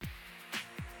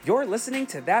You're listening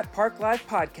to That Park Life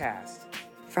podcast.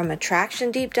 From attraction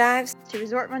deep dives to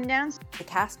resort rundowns to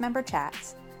cast member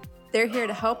chats, they're here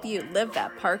to help you live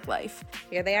that park life.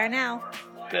 Here they are now.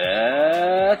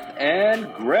 Beth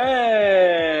and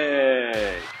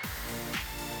Greg.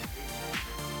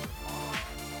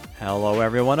 Hello,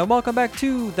 everyone, and welcome back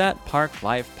to That Park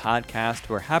Life podcast.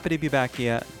 We're happy to be back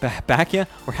here.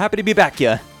 We're happy to be back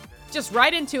here. Just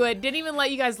right into it. Didn't even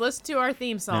let you guys listen to our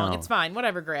theme song. No. It's fine.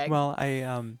 Whatever, Greg. Well,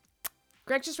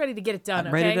 Greg's just ready to get it done,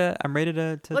 I'm okay? ready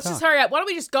to Let's talk. just hurry up. Why don't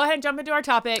we just go ahead and jump into our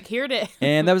topic? Here it is.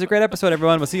 And that was a great episode,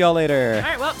 everyone. We'll see y'all later. All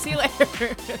right, well, see you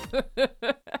later.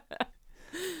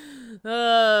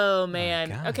 Oh, man.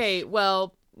 gosh. Okay,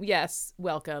 well, yes,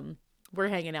 welcome. We're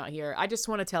hanging out here. I just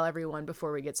want to tell everyone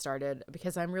before we get started,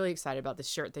 because I'm really excited about this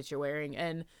shirt that you're wearing,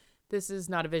 and this is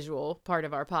not a visual part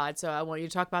of our pod, so I want you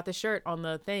to talk about the shirt on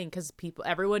the thing, because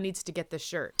everyone needs to get this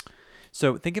shirt.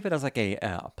 So think of it as like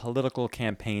a political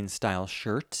campaign style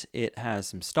shirt. It has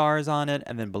some stars on it,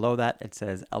 and then below that it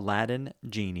says Aladdin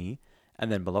Genie,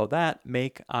 and then below that,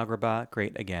 Make Agrabah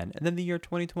Great Again, and then the year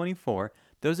 2024.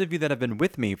 Those of you that have been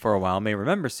with me for a while may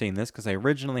remember seeing this because I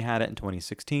originally had it in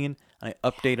 2016, and I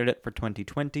updated it for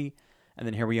 2020, and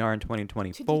then here we are in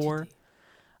 2024.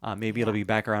 Maybe it'll be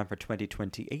back around for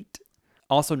 2028.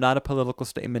 Also, not a political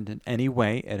statement in any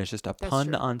way. It is just a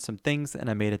pun on some things,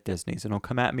 and I made it Disney. So don't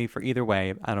come at me for either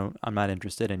way. I'm not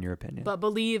interested in your opinion. But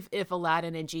believe if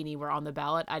Aladdin and Genie were on the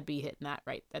ballot, I'd be hitting that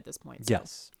right at this point. So.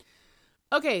 Yes.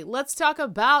 Okay, let's talk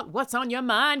about what's on your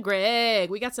mind, Greg.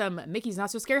 We got some Mickey's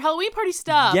Not So Scary Halloween party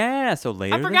stuff. Yeah. So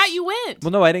later. I forgot you went.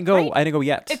 Well, no, I didn't go. Right? I didn't go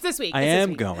yet. It's this week. I It's this am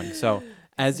week. going. So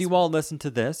as you all listen to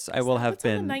this, I will have What's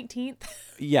been on the 19th.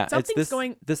 Yeah, Something's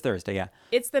going. this Thursday. Yeah.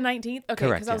 It's the 19th. Okay,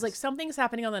 Correct, because I was like, yes. something's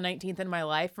happening on the 19th in my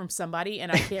life from somebody,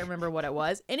 and I can't remember what it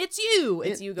was. And it's you.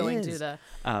 It's you going to the.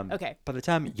 Okay. By the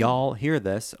time y'all hear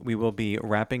this, we will be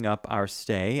wrapping up our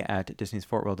stay at Disney's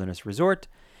Fort Wilderness Resort.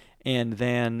 And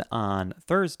then on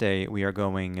Thursday, we are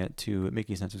going to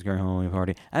Mickey's Not So Scary Halloween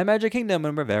Party at Magic Kingdom,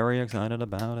 and we're very excited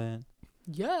about it.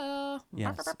 Yeah.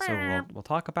 Yes, so we'll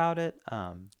talk about it.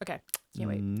 Okay. Can't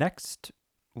wait. Next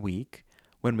week,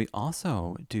 when we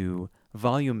also do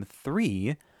Volume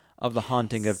 3 of The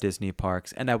Haunting of Disney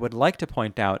Parks. And I would like to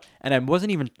point out, and I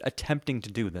wasn't even attempting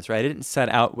to do this, right? I didn't set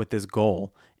out with this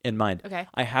goal in mind. Okay.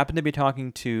 I happened to be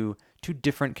talking to two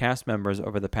different cast members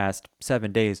over the past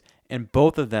 7 days, and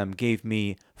both of them gave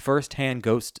me firsthand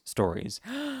ghost stories,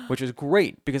 which is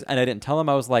great because, and I didn't tell them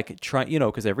I was like,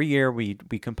 because every year we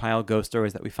compile ghost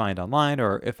stories that we find online,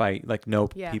 or if I know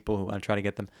people who want to try to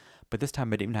get them. But this time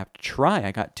I didn't even have to try.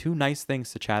 I got two nice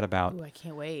things to chat about. Ooh, I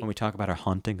can't wait. When we talk about our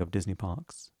haunting of Disney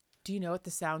parks. Do you know what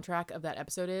the soundtrack of that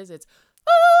episode is? It's.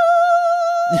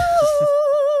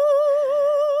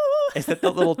 Is that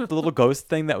the little ghost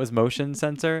thing that was motion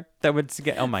sensor that would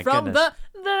get? Oh my From goodness!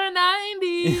 From the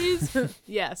 90s.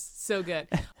 Yes, so good.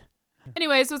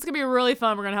 Anyway, so it's gonna be really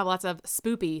fun. We're gonna have lots of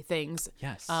spoopy things.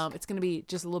 Yes. It's gonna be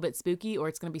just a little bit spooky, or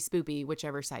it's gonna be spoopy,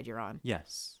 whichever side you're on.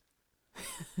 Yes.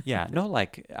 Yeah. No, I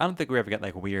don't think we ever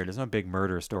get weird. There's no big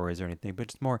murder stories or anything, but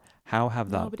just more how have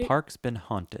the parks been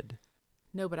haunted.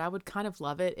 No, but I would kind of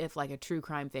love it if a true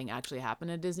crime thing actually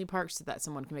happened at Disney parks so that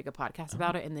someone can make a podcast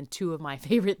about it, and then two of my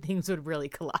favorite things would really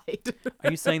collide.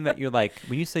 Are you saying that you're when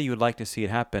you say you would like to see it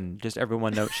happen, just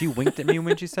everyone know, she winked at me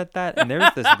when she said that, and there's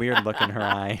this weird look in her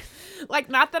eye.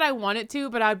 Not that I want it to,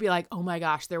 but I'd be like, oh my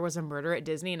gosh, there was a murder at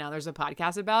Disney, and now there's a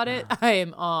podcast about it. I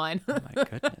am on. Oh my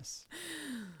goodness.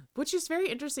 Which is very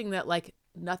interesting that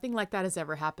nothing like that has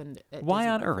ever happened at Why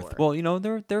Disney on before. earth? Well,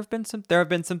 there have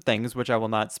been some things which I will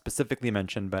not specifically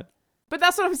mention, but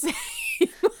that's what I'm saying.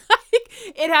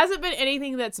 It hasn't been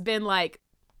anything that's been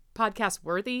podcast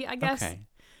worthy, I guess. Okay.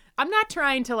 I'm not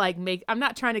trying to I'm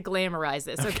not trying to glamorize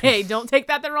this. Okay. Don't take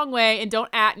that the wrong way and don't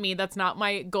at me. That's not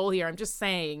my goal here. I'm just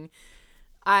saying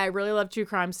I really love true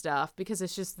crime stuff because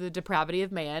it's just the depravity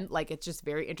of man. It's just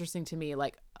very interesting to me.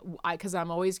 Because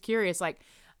I'm always curious,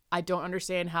 I don't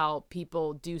understand how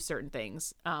people do certain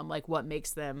things, what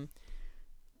makes them,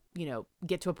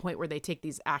 get to a point where they take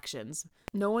these actions.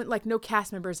 No one, no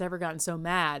cast member has ever gotten so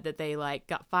mad that they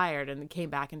got fired and came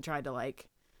back and tried to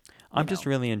I'm just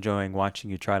really enjoying watching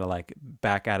you try to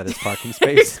back out of this parking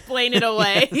space. Explain it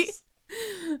away.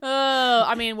 Oh,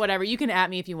 I mean, whatever. You can at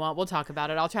me if you want. We'll talk about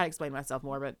it. I'll try to explain myself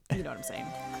more, but you know what I'm saying.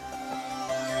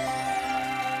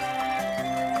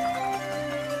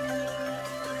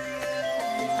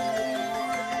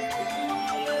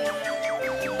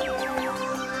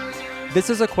 This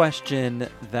is a question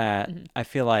that I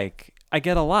feel like I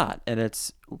get a lot, and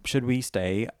it's, should we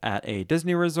stay at a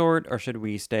Disney resort or should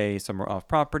we stay somewhere off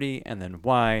property, and then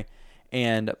why?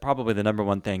 And probably the number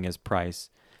one thing is price.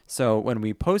 So when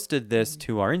we posted this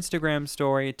to our Instagram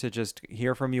story to just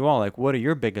hear from you all, like, what are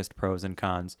your biggest pros and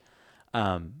cons?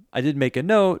 I did make a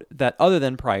note that other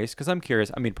than price, because I'm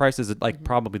curious, I mean, price is like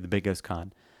probably the biggest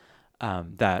con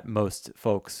that most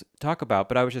folks talk about,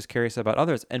 but I was just curious about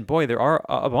others. And boy, there are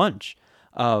a bunch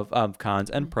of cons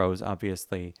and pros,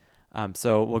 obviously.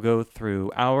 So we'll go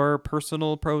through our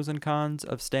personal pros and cons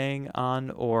of staying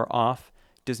on or off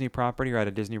Disney property or at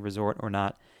a Disney resort or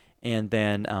not. And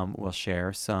then we'll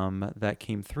share some that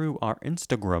came through our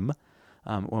Instagram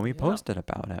when we posted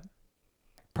about it.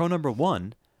 Pro number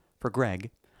 1 for Greg: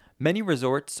 many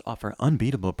resorts offer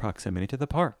unbeatable proximity to the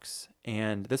parks.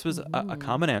 And this was a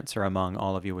common answer among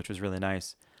all of you, which was really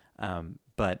nice.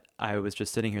 But I was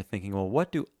just sitting here thinking, well,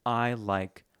 what do I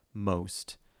like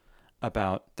most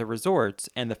about the resorts?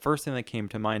 And the first thing that came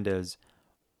to mind is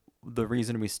the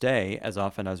reason we stay as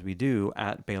often as we do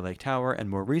at Bay Lake Tower and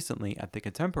more recently at the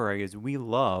Contemporary is we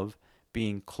love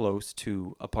being close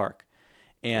to a park.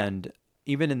 And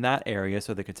even in that area,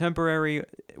 so the Contemporary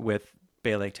with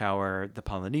Bay Lake Tower, the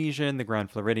Polynesian, the Grand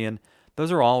Floridian,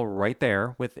 those are all right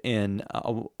there within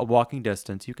a walking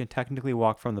distance. You can technically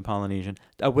walk from the Polynesian.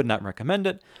 I would not recommend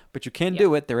it, but you can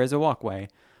do it. There is a walkway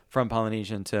from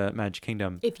Polynesian to Magic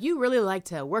Kingdom. If you really like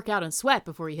to work out and sweat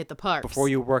before you hit the parks. Before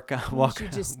you work out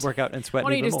and sweat. Why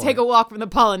don't you just take a walk from the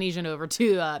Polynesian over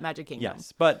to Magic Kingdom?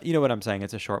 Yes, but you know what I'm saying.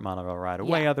 It's a short monorail ride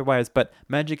away otherwise. But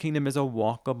Magic Kingdom is a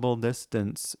walkable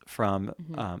distance from,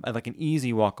 like an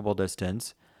easy walkable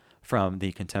distance from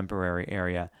the Contemporary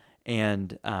area.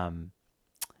 And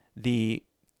the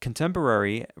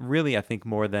Contemporary really, I think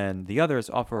more than the others,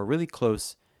 offer a really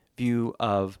close view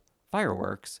of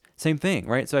fireworks. Same thing,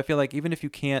 right? So I feel like even if you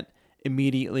can't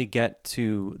immediately get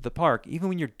to the park, even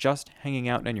when you're just hanging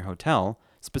out in your hotel,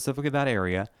 specifically that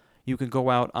area, you can go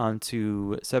out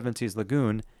onto Seven Seas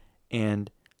Lagoon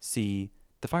and see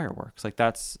the fireworks. Like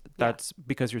that's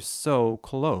because you're so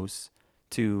close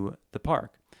to the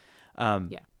park.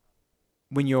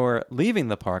 When you're leaving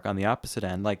the park on the opposite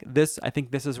end, like this, I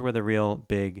think this is where the real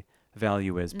big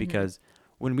value is, because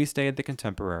when we stay at the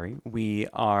Contemporary, we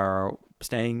are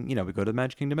staying, we go to the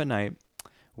Magic Kingdom at night,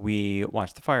 we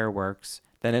watch the fireworks,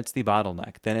 then it's the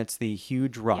bottleneck, then it's the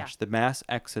huge rush, the mass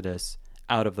exodus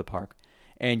out of the park.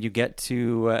 And you get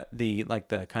to the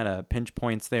kind of pinch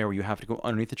points there where you have to go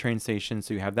underneath the train station,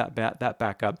 so you have that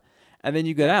backup. And then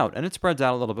you get out, and it spreads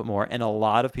out a little bit more, and a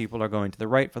lot of people are going to the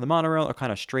right for the monorail or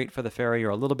kind of straight for the ferry or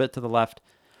a little bit to the left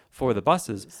for the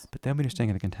buses. But then when you're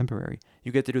staying at the Contemporary,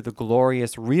 you get to do the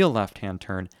glorious real left-hand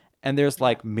turn, and there's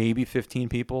like maybe 15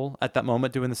 people at that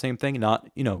moment doing the same thing, not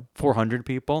 400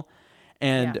 people,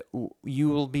 and you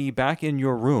will be back in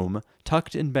your room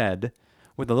tucked in bed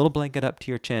with a little blanket up to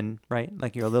your chin, right,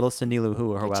 like your little Cindy Lou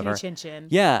Who or whoever. Chin.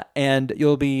 Yeah, and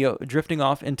you'll be drifting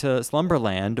off into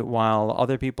slumberland while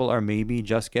other people are maybe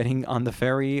just getting on the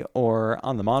ferry or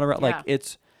on the monorail. Like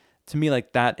it's, to me, like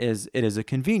it is a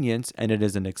convenience, and it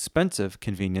is an expensive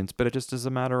convenience, but it just is a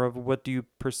matter of what do you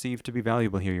perceive to be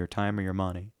valuable here, your time or your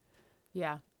money.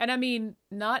 Yeah. And I mean,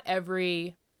 not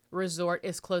every resort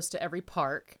is close to every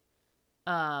park.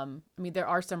 I mean, there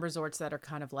are some resorts that are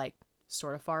kind of like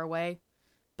sort of far away,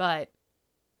 but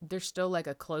there's still like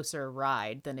a closer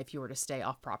ride than if you were to stay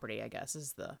off property, I guess,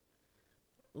 is the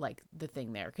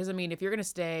thing there. Because I mean, if you're going to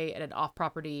stay at an off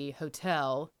property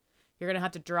hotel, you're going to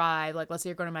have to drive, like, let's say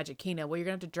you're going to Magic Kingdom. Well, you're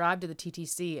going to have to drive to the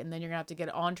TTC, and then you're going to have to get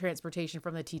on transportation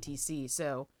from the TTC.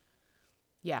 So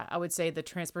yeah, I would say the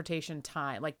transportation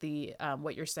time, like the,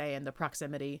 what you're saying, the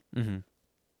proximity,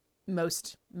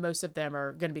 most of them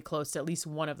are going to be close to at least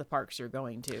one of the parks you're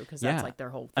going to, because that's like their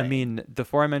whole thing. I mean, the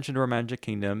four I mentioned were Magic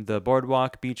Kingdom, the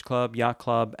Boardwalk, Beach Club, Yacht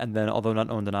Club, and then, although not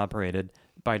owned and operated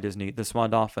by Disney, the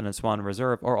Swan Dolphin and Swan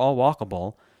Reserve are all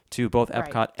walkable to both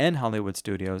Epcot and Hollywood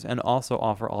Studios, and also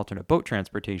offer alternate boat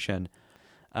transportation.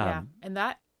 And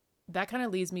that kind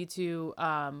of leads me to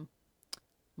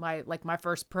my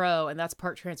first pro, and that's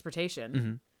park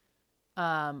transportation.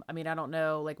 I mean, I don't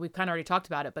know, like we've kind of already talked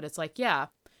about it, but it's like,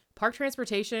 park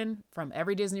transportation from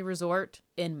every Disney resort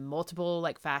in multiple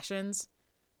like fashions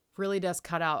really does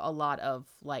cut out a lot of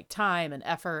like time and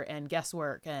effort and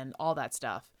guesswork and all that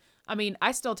stuff. I mean,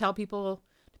 I still tell people,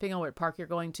 depending on what park you're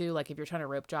going to, like if you're trying to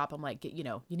rope drop, I'm like,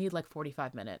 you need like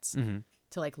 45 minutes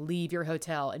to like leave your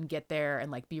hotel and get there and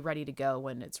like be ready to go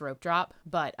when it's rope drop.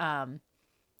 But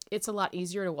it's a lot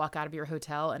easier to walk out of your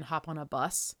hotel and hop on a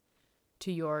bus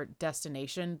to your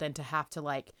destination than to have to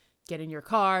like get in your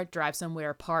car, drive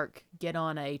somewhere, park, get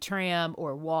on a tram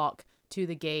or walk to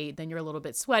the gate. Then you're a little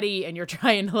bit sweaty and you're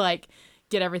trying to like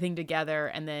get everything together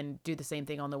and then do the same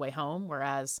thing on the way home.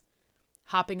 Whereas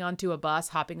hopping onto a bus,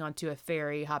 hopping onto a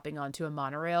ferry, hopping onto a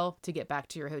monorail to get back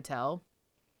to your hotel,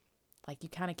 Like you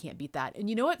kind of can't beat that. And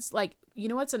you know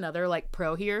what's another like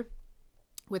pro here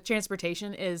with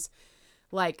transportation is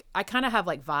like I kind of have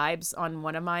like vibes on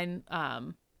one of mine,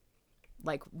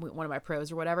 like one of my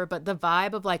pros or whatever, but the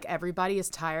vibe of like everybody is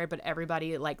tired, but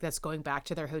everybody like that's going back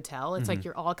to their hotel. It's like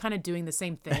you're all kind of doing the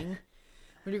same thing.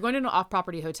 When you're going to an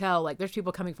off-property hotel, like there's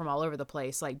people coming from all over the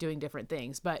place, like doing different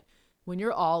things. But when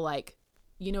you're all like,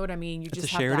 you know what I mean? You It's just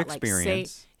a have shared that like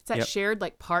experience. it's that Yep. shared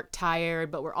like park tired,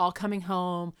 but we're all coming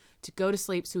home to go to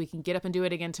sleep so we can get up and do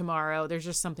it again tomorrow. There's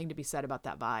just something to be said about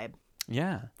that vibe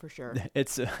Yeah. for sure.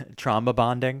 It's trauma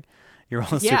bonding. You're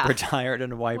all Yeah. super tired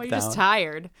and wiped Well, you're out. just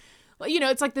tired. Well, you know,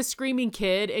 it's like the screaming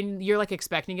kid, and you're like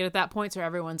expecting it at that point. So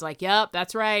everyone's like, "Yep,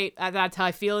 that's right. That's how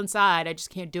I feel inside. I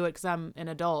just can't do it because I'm an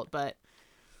adult." But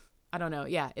I don't know.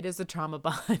 Yeah, it is a trauma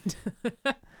bond.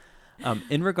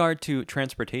 In regard to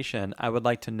transportation, I would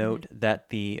like to note that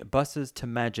the buses to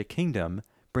Magic Kingdom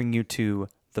bring you to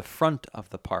the front of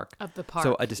the park. Of the park,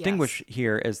 So a distinguish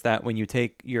here is that when you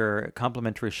take your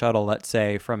complimentary shuttle, let's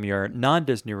say from your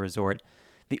non-Disney resort,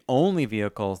 the only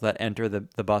vehicles that enter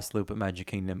the bus loop at Magic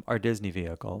Kingdom are Disney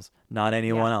vehicles, not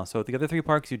anyone else. So at the other three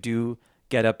parks, you do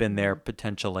get up in there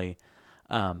potentially,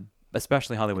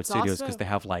 especially Hollywood It's Studios because also- they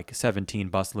have like 17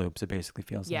 bus loops, it basically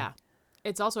feels Yeah. like.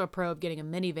 It's also a pro of getting a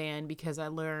minivan because I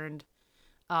learned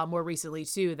more recently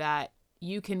too that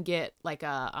you can get like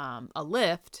a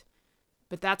lift,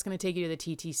 but that's going to take you to the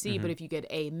TTC. Mm-hmm. But if you get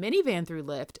a minivan through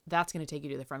Lyft, that's going to take you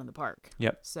to the front of the park.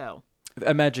 Yep. So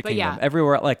At Magic But Kingdom, yeah.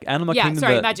 everywhere like Animal Yeah, Kingdom,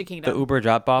 sorry, the, Magic Kingdom. the Uber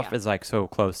drop off Yeah. is like so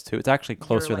close to. It's actually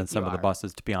closer than like, some you of the are.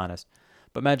 buses, to be honest.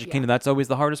 But Magic Yeah. Kingdom, that's always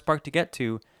the hardest park to get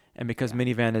to, and because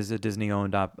minivan is a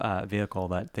Disney-owned vehicle,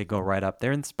 that they go right up.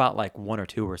 They're in spot like 1 or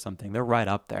 2 or something. They're right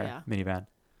up there. Yeah. Minivan.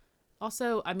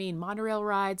 also, I mean, monorail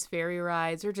rides, ferry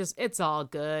rides are just, it's all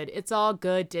good. It's all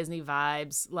good Disney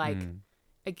vibes. Like,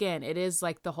 again, it is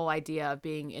like the whole idea of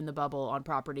being in the bubble on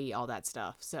property, all that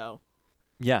stuff. So,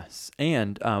 Yes,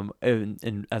 and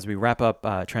as we wrap up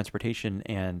transportation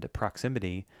and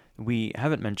proximity, we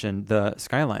haven't mentioned the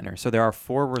Skyliner. So there are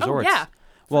 4 resorts. yeah.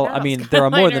 Well, Forgot I about mean, there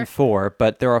are more than Skyliner. 4,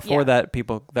 but there are 4 Yeah. that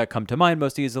people that come to mind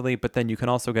most easily. But then you can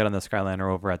also get on the Skyliner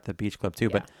over at the Beach Club too.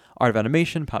 But Art of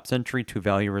Animation, Pop Century, 2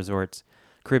 value resorts,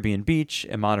 Caribbean Beach,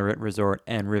 a moderate resort,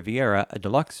 and Riviera, a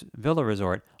deluxe villa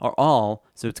resort, are all.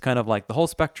 So it's kind of like the whole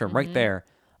spectrum right there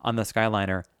on the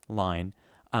Skyliner line.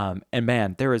 And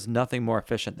man, there is nothing more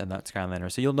efficient than that Skyliner.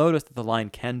 So you'll notice that the line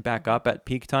can back up at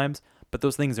peak times, but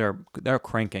those things they're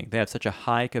cranking. They have such a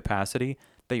high capacity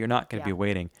that you're not going to be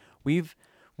waiting.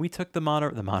 We took the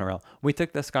monorail. We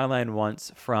took the Skyline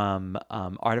once from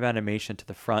Art of Animation to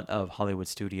the front of Hollywood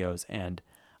Studios, and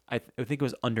I think it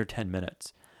was under 10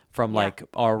 minutes from like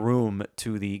our room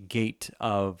to the gate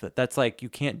of. That's like you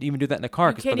can't even do that in a car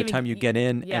You because by can't the even- time you get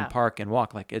in yeah. and park and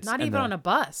walk, like it's not and even on a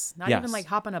bus, not even Yes. like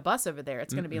hop on a bus over there.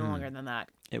 It's going to be longer than that.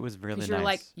 It was really Because nice. you're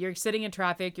like, you're sitting in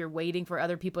traffic, you're waiting for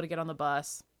other people to get on the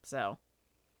bus. So,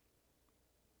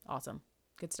 awesome.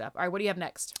 Good stuff. All right, what do you have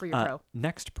next for your pro?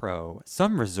 Next pro.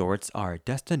 Some resorts are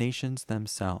destinations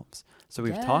themselves. So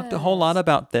we've talked a whole lot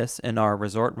about this in our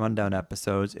resort rundown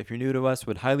episodes. If you're new to us,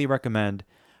 would highly recommend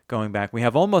going back. We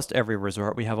have almost every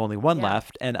resort. We have only one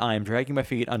left, and I'm dragging my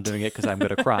feet on doing it because I'm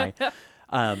going to cry.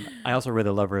 I also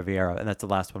really love Riviera, and that's the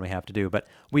last one we have to do. But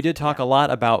we did talk a lot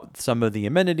about some of the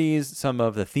amenities, some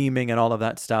of the theming, and all of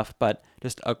that stuff. But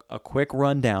just a quick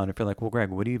rundown. If you're like, well, Greg,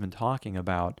 what are you even talking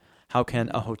about? How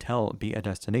can a hotel be a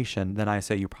destination? Then I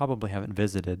say you probably haven't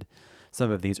visited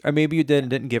some of these. Or maybe you did and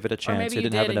didn't give it a chance. maybe You you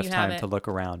didn't have did and enough you time to haven't. look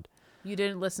around. You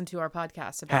didn't listen to our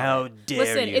podcast about How it. dare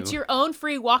Listen, you. it's your own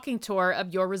free walking tour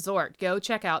of your resort. Go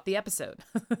check out the episode.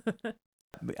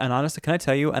 And honestly, can I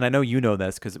tell you, and I know you know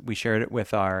this because we shared it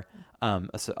with our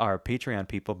Patreon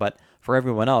people, but for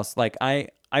everyone else, like I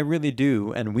really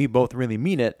do, and we both really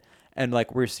mean it, and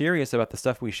like we're serious about the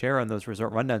stuff we share on those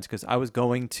resort rundowns because I was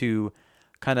going to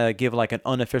kind of give like an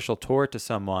unofficial tour to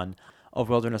someone of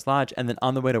Wilderness Lodge, and then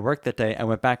on the way to work that day, I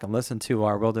went back and listened to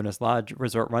our Wilderness Lodge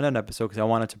resort rundown episode because I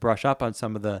wanted to brush up on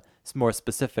some of the more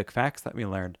specific facts that we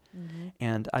learned,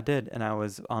 and I did, and I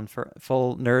was on for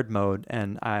full nerd mode,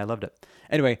 and I loved it.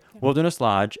 Anyway, Wilderness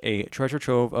Lodge, a treasure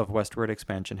trove of westward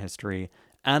expansion history.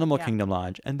 Animal Kingdom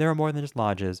Lodge, and there are more than just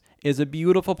lodges, is a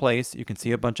beautiful place. You can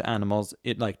see a bunch of animals.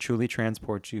 It like truly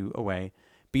transports you away.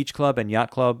 Beach Club and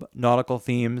Yacht Club, nautical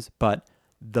themes, but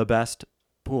the best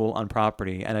pool on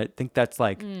property. And I think that's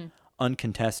like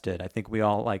uncontested. I think we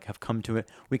all like have come to it.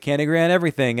 We can't agree on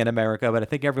everything in America, but I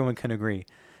think everyone can agree.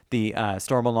 The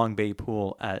Stormalong Bay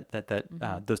pool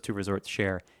that those two resorts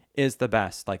share is the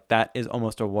best. Like that is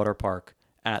almost a water park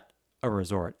at a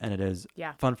resort, and it is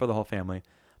fun for the whole family.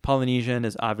 Polynesian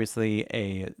is obviously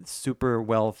a super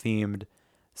well-themed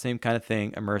Same kind of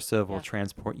thing. Immersive will Yeah.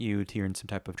 transport you to some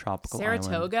type of tropical island.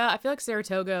 Saratoga. I feel like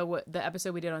Saratoga, the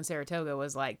episode we did on Saratoga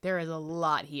was like, there is a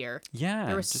lot here. Yeah.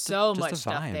 There was just so just much a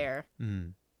stuff vibe. there.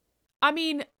 Mm. I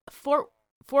mean, Fort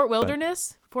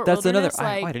Wilderness. That's another. Wilderness,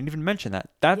 like, I didn't even mention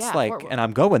that. That's yeah, like, and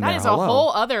I'm going that there. is Hello. a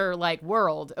whole other like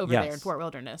world over there in Yes. Fort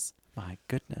Wilderness. My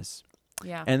goodness.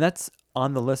 Yeah. And that's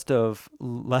on the list of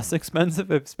less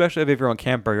expensive, especially if you're on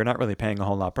camper. You're not really paying a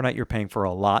whole lot per night. You're paying for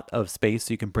a lot of space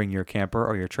so you can bring your camper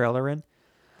or your trailer in.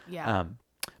 Yeah.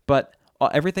 But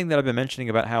everything that I've been mentioning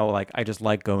about how like I just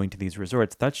like going to these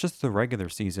resorts, that's just the regular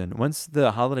season. Once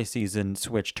the holiday season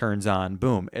switch turns on,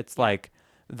 boom, it's like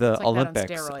the It's like that on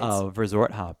Olympics steroids. of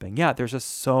resort hopping. Yeah, there's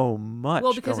just so much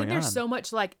Well, because going then there's on. so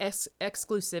much like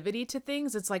exclusivity to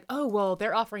things. It's like, oh, well,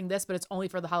 they're offering this, but it's only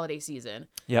for the holiday season.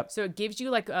 Yep. So it gives you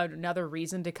like another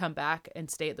reason to come back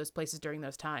and stay at those places during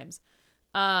those times.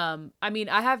 I mean,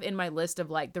 I have in my list of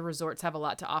like the resorts have a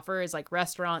lot to offer is like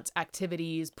restaurants,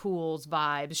 activities, pools,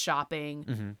 vibes, shopping.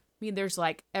 Mm-hmm. I mean, there's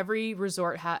like every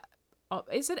resort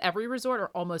is it every resort or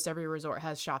almost every resort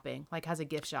has shopping, like has a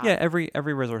gift shop? Yeah, every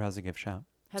resort has a gift shop.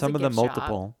 Has Some a of them gift shop.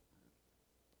 multiple.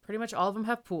 Pretty much all of them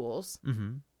have pools.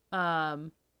 Mm-hmm.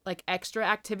 Like extra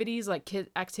activities, like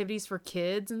activities for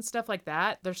kids and stuff like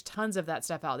that. There's tons of that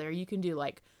stuff out there. You can do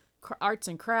like arts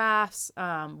and crafts.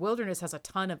 Wilderness has a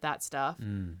ton of that stuff.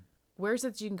 Mm. Where's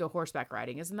it? You can go horseback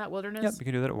riding. Isn't that Wilderness? Yep, you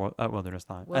can do that at Wilderness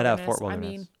Lodge. At Wilderness. Fort Wilderness. I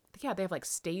mean, yeah, they have like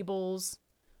stables.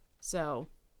 So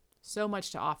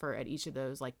much to offer at each of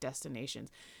those like destinations.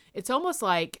 It's almost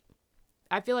like,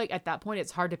 I feel like at that point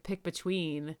it's hard to pick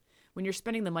between when you're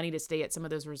spending the money to stay at some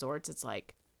of those resorts. It's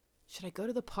like, should I go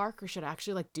to the park or should I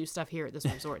actually like do stuff here at this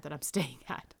resort that I'm staying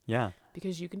at? Yeah.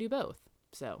 Because you can do both.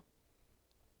 So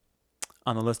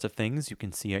On the list of things you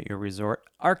can see at your resort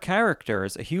are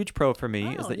characters. A huge pro for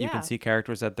me is Oh, that you yeah. can see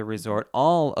characters at the resort.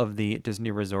 All of the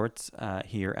Disney resorts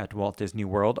here at Walt Disney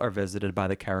World are visited by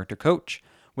the character coach,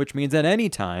 which means at any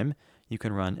time you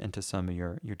can run into some of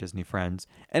your Disney friends.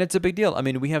 And it's a big deal. I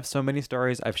mean, we have so many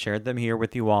stories. I've shared them here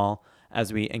with you all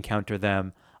as we encounter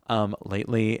them.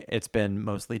 Lately, it's been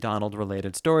mostly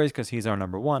Donald-related stories because he's our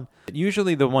number one.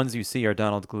 Usually the ones you see are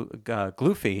Donald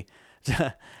Gloofy.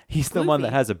 He's the one that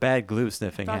Gloofy? has a bad glue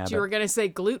sniffing thought habit. you were going to say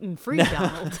gluten-free,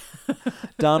 Donald.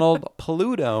 Donald,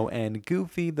 Pluto, and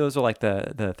Goofy. Those are like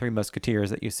the three musketeers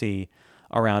that you see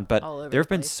around. But All over there have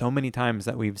the been place. so many times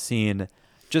that we've seen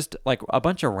just like a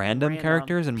bunch of random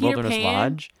characters in Peter Wilderness Pan?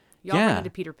 Lodge. Y'all Yeah. been into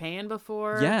Peter Pan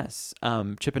before? Yes. Chip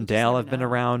and just Dale never have been know.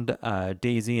 around.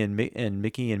 Daisy and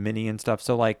Mickey and Minnie and stuff.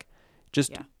 So like,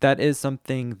 just Yeah. that is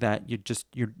something that you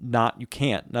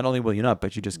can't. Not only will you not,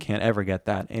 but you just Mm-hmm. can't ever get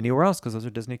that anywhere else because those are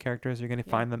Disney characters. You're going to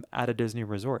find them at a Disney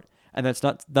resort, and that's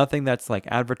nothing that's like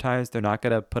advertised. They're not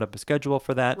going to put up a schedule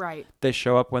for that. Right. They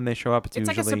show up when they show up. It's It's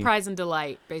usually like a surprise and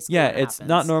delight, basically. yeah, what it's happens.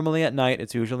 not normally at night.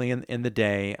 It's usually in the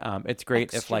day. It's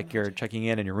great if like you're Extra magic. checking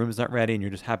in and your room's not ready and you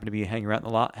just happen to be hanging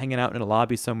out in a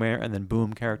lobby somewhere, and then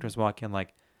boom, characters walk in.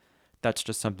 Like that's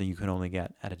just something you can only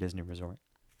get at a Disney resort.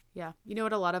 Yeah. You know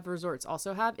what a lot of resorts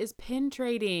also have is pin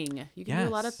trading. You can do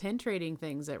a lot of Yes. pin trading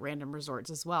things at random resorts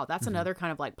as well. That's Mm-hmm. another kind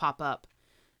of like pop-up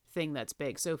thing that's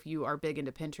big. So if you are big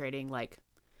into pin trading, like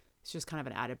it's just kind of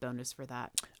an added bonus for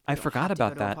that. I You don't forgot have to go about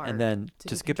to a that. park And then to to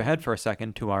do skip pin ahead trading. for a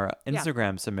second to our Yeah.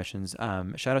 Instagram submissions,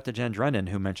 shout out to Jen Drennan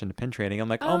who mentioned pin trading. I'm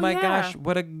like, oh Oh, my yeah. gosh,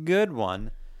 what a good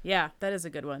one. Yeah, that is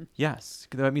a good one. Yes,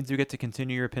 that means you get to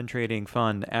continue your pin trading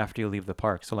fun after you leave the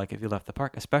park. So like if you left the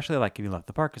park, especially like if you left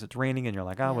the park because it's raining and you're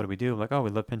like, oh, what do we do? Like, oh,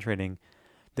 we love pin trading.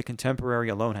 The Contemporary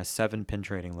alone has 7 pin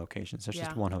trading locations. That's Yeah.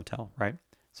 just one hotel, right?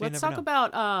 So you Let's never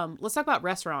talk know. about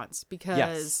restaurants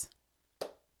because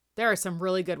there are some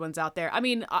really good ones out there. I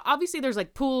mean, obviously there's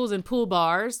like pools and pool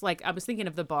bars. Like I was thinking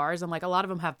of the bars. I'm like a lot of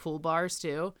them have pool bars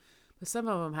too, but some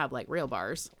of them have like real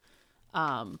bars.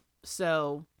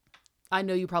 So I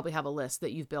know you probably have a list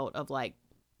that you've built of like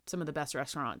some of the best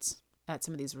restaurants at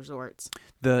some of these resorts.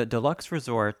 The deluxe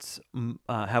resorts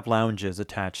have lounges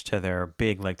attached to their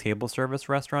big like table service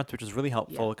restaurants, which is really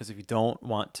helpful because if you don't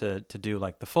want to do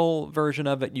like the full version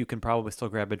of it, you can probably still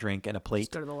grab a drink and a plate.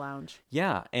 Just go to the lounge.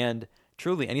 Yeah, and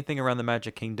truly anything around the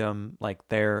Magic Kingdom, like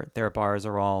their bars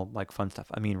are all like fun stuff.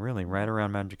 I mean, really, right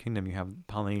around Magic Kingdom, you have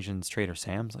Polynesian's Trader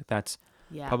Sam's. Like that's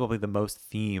Yeah. probably the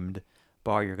most themed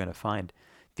bar you're going to find.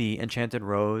 The Enchanted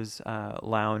Rose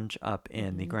lounge up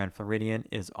in the Grand Floridian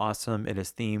is awesome. It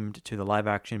is themed to the live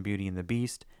action Beauty and the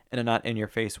Beast in a not in your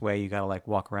face way. You got to like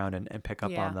walk around and pick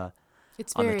up on the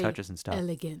It's on the very touches and stuff.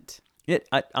 elegant.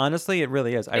 Honestly, it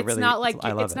really is. It's not like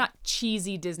I love it's it. not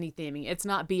cheesy Disney theming. It's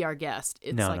not Be Our Guest.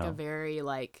 It's No, like no. a very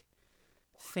like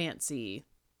fancy.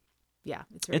 Yeah,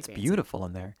 it's very It's fancy. beautiful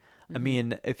in there. I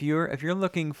mean, if you're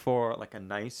looking for like a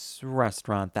nice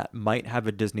restaurant that might have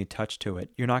a Disney touch to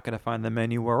it, you're not going to find them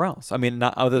anywhere else. I mean,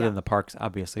 not other than the parks,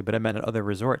 obviously, but I meant at other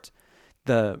resorts.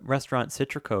 The restaurant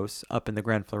Citricos up in the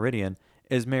Grand Floridian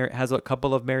has a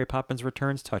couple of Mary Poppins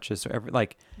Returns touches. So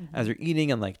as you're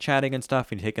eating and like chatting and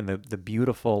stuff, and you're taking the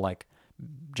beautiful like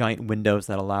giant windows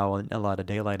that allow a lot of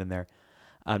daylight in there,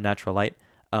 natural light.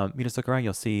 You just look around,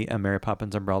 you'll see a Mary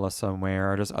Poppins umbrella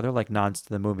somewhere, or just other like nods to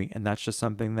the movie, and that's just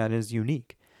something that is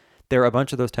unique. There are a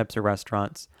bunch of those types of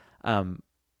restaurants. Those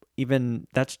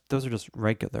are just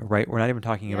regular, right? We're not even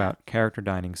talking about character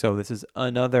dining. So this is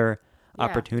another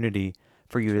opportunity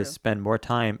for you to spend more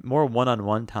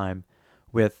one-on-one time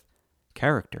with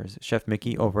characters. Chef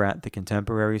Mickey over at the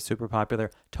Contemporary, super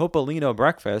popular. Topolino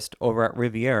Breakfast over at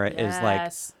Riviera is like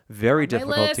very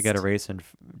difficult to get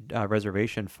a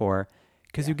reservation for,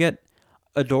 because you get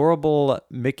adorable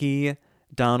Mickey,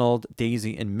 Donald,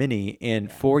 Daisy, and Minnie in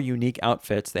 4 unique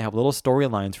outfits. They have little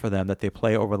storylines for them that they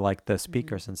play over like the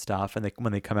speakers and stuff, and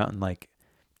when they come out and like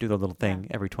do the little thing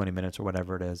every 20 minutes or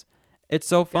whatever it is. It's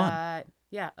so fun.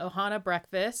 Ohana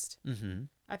Breakfast. Mm-hmm.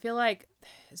 I feel like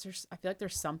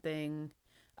there's something.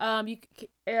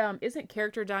 Isn't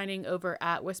character dining over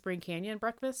at Whispering Canyon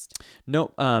Breakfast?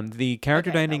 No, the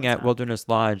character dining at Wilderness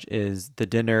Lodge is the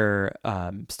dinner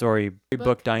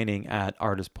storybook dining at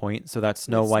Artist Point. So that's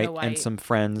Snow White and some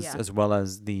friends, as well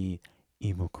as the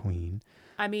Evil Queen.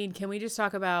 I mean, can we just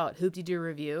talk about Hoop-Dee-Doo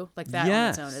Review? Like that on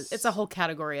its own. It's a whole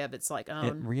category of its like own.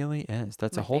 It really is.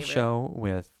 That's a whole show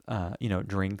with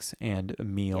drinks and a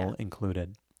meal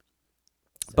included.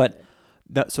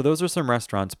 So those are some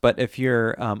restaurants. But if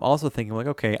you're also thinking like,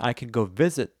 okay, I could go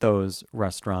visit those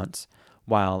restaurants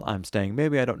while I'm staying.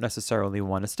 Maybe I don't necessarily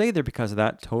want to stay there because of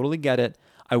that. Totally get it.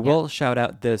 I will shout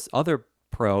out this other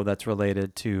pro that's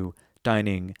related to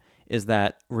dining, is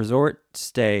that resort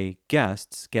stay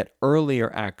guests get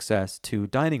earlier access to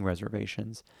dining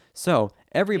reservations. So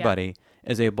everybody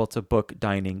is able to book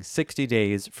dining 60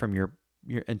 days from your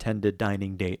intended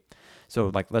dining date. So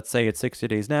like, let's say it's 60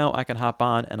 days now, I can hop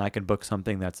on and I can book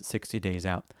something that's 60 days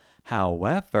out.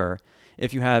 However,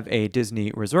 if you have a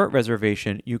Disney resort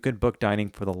reservation, you can book dining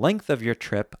for the length of your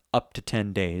trip up to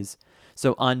 10 days.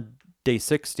 So on day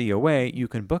 60 away, you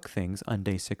can book things on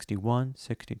day 61,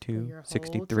 62,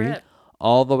 63, trip,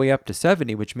 all the way up to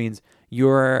 70, which means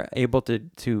you're able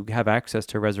to have access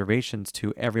to reservations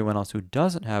to everyone else who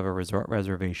doesn't have a resort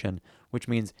reservation, which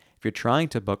means if you're trying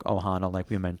to book Ohana, like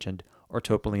we mentioned, or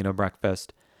Topolino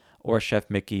Breakfast, or Chef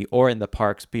Mickey, or in the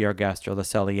parks, Be Our Guest or Le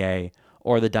Cellier,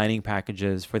 or the dining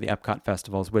packages for the Epcot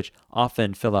festivals, which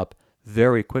often fill up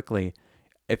very quickly.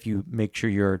 If you make sure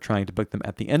you're trying to book them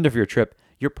at the end of your trip,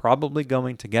 you're probably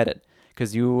going to get it,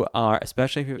 because you are,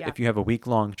 especially if you have a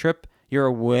week-long trip, you're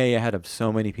way ahead of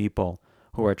so many people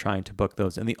who are trying to book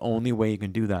those. And the only way you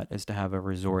can do that is to have a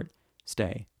resort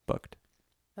stay booked.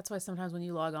 That's why sometimes when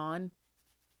you log on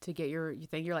to get your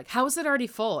thing, you're like, how is it already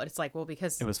full? And it's like, well,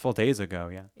 because it was full days ago.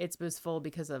 Yeah, it was full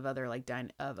because of other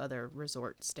other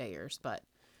resort stayers. But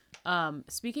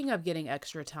speaking of getting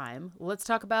extra time, let's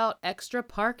talk about extra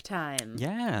park time.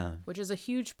 Yeah, which is a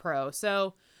huge pro.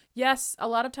 So yes, a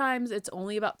lot of times it's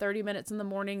only about 30 minutes in the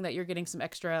morning that you're getting some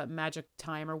extra magic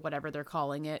time or whatever they're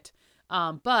calling it.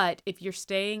 But if you're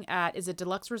staying at, is it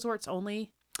deluxe resorts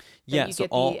only? Yeah, so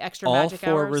all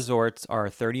 4 resorts are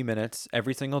 30 minutes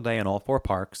every single day in all 4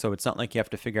 parks. So it's not like you have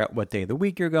to figure out what day of the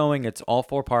week you're going. It's all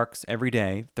 4 parks every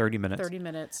day, 30 minutes. 30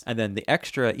 minutes. And then the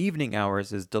extra evening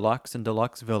hours is deluxe and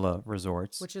deluxe villa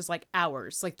resorts. Which is like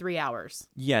hours, like 3 hours.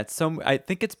 Yeah, I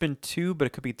think it's been 2, but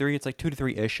it could be 3. It's like 2 to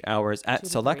 3-ish hours at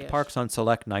select parks on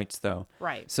select nights, though.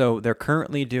 Right. So they're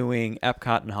currently doing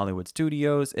Epcot and Hollywood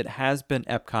Studios. It has been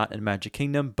Epcot and Magic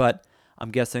Kingdom, but I'm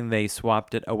guessing they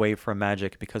swapped it away from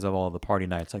Magic because of all the party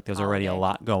nights. Like there's already a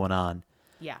lot going on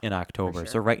in October. Sure.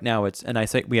 So right now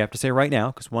we have to say right now,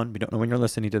 because we don't know when you're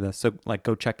listening to this. So like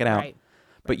go check it out. Right.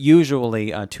 But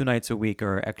usually 2 nights a week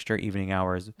are extra evening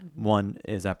hours. Mm-hmm. One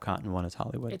is Epcot and one is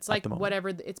Hollywood. It's like whatever.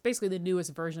 It's basically the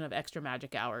newest version of extra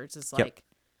magic hours. It's like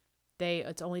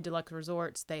it's only deluxe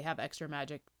resorts. They have extra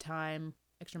magic time,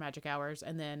 extra magic hours.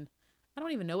 And then I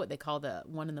don't even know what they call the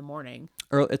one in the morning.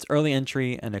 It's early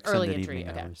entry and extended evening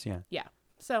hours. Yeah. Yeah.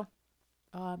 So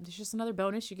there's just another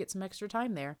bonus. You get some extra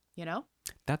time there, you know?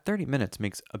 That 30 minutes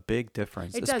makes a big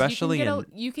difference. It especially does.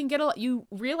 You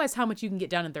realize how much you can get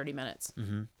done in 30 minutes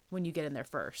when you get in there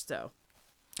first. So,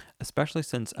 especially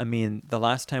since, I mean, the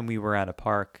last time we were at a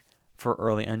park for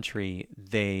early entry,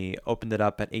 they opened it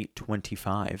up at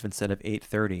 8:25 instead of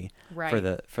 8:30 for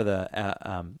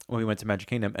the when we went to Magic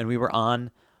Kingdom, and we were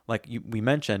on, like we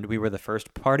mentioned, we were the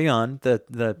first party on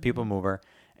the People Mover,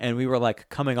 And we were like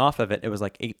coming off of it. It was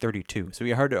like 8:32. So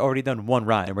we had already done one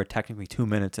ride, and we're technically 2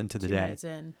 minutes into the 2 day. minutes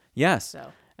in. Yes.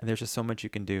 So And there's just so much you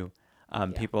can do.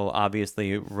 People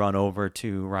obviously run over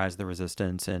to Rise of the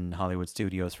Resistance and Hollywood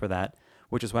Studios for that,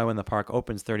 which is why when the park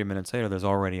opens 30 minutes later, there's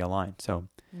already a line. So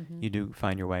you do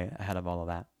find your way ahead of all of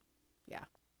that. yeah.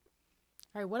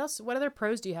 All right. What else? What other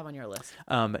pros do you have on your list?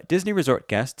 Disney Resort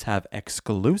guests have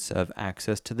exclusive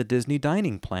access to the Disney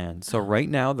dining plan. So right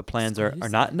now, the plans are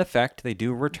not in effect. They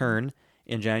do return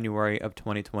in January of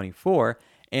 2024.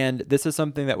 And this is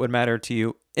something that would matter to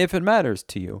you if it matters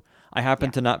to you. I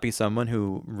happen to not be someone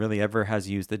who really ever has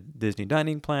used the Disney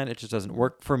dining plan. It just doesn't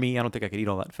work for me. I don't think I could eat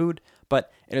all that food,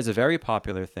 but it is a very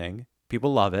popular thing.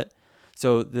 People love it.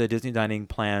 So the Disney dining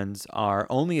plans are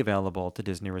only available to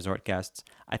Disney Resort guests.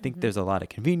 I think there's a lot of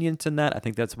convenience in that. I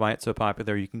think that's why it's so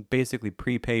popular. You can basically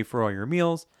prepay for all your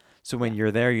meals. So when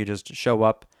you're there, you just show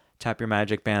up, tap your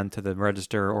magic band to the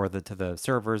register or to the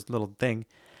server's little thing.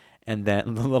 And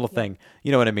then the little thing,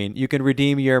 you know what I mean? You can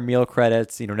redeem your meal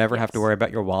credits, never have to worry about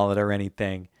your wallet or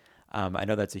anything. I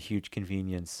know that's a huge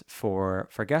convenience for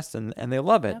guests and they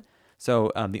love it. Yep.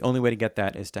 So the only way to get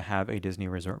that is to have a Disney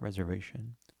Resort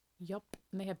reservation. Yep.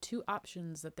 And they have 2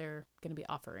 options that they're going to be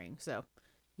offering. So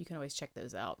you can always check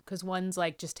those out. Because one's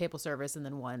like just table service and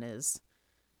then one is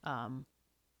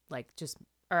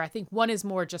I think one is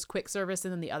more just quick service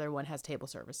and then the other one has table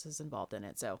services involved in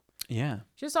it. So yeah,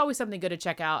 just always something good to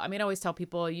check out. I mean, I always tell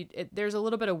people there's a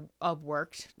little bit of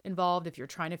work involved if you're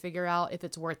trying to figure out if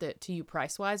it's worth it to you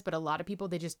price wise. But a lot of people,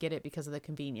 they just get it because of the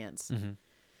convenience. Mm-hmm.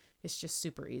 It's just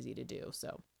super easy to do.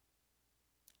 So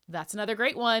that's another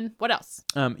great one. What else?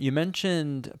 You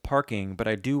mentioned parking, but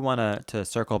I do want to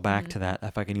circle back to that,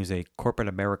 if I can use a corporate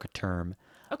America term.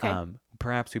 Okay.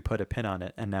 Perhaps we put a pin on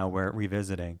it and now we're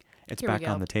revisiting. It's Here back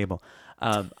on the table.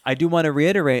 I do want to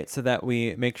reiterate so that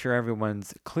we make sure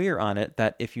everyone's clear on it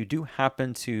that if you do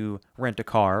happen to rent a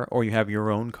car or you have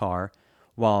your own car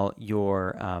while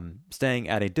you're staying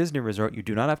at a Disney resort, you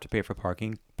do not have to pay for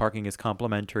parking. Parking is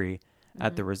complimentary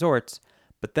at the resorts.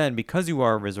 But then because you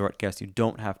are a resort guest, you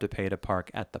don't have to pay to park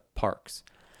at the parks.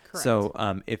 Correct.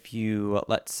 So if you,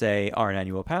 let's say, are an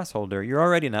annual pass holder, you're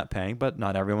already not paying, but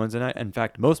not everyone's in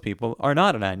fact, most people are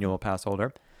not an annual pass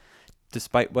holder.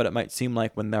 Despite what it might seem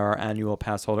like when there are annual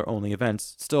pass holder only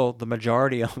events, still the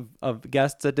majority of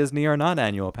guests at Disney are not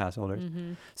annual pass holders.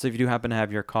 Mm-hmm. So if you do happen to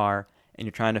have your car and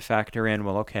you're trying to factor in,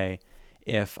 well, okay,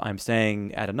 if I'm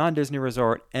staying at a non-Disney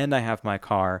resort and I have my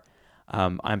car,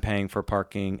 I'm paying for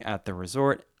parking at the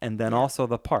resort and then also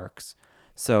the parks.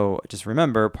 So just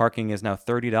remember, parking is now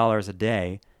 $30 a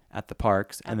day at the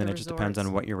parks, and then it just depends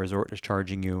on what your resort is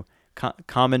charging you.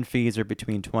 Common fees are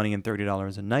between $20 and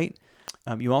 $30 a night.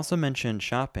 You also mentioned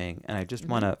shopping, and I just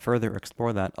want to further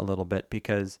explore that a little bit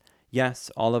because,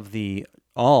 yes, all of the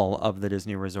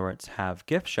Disney resorts have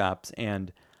gift shops,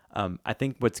 and I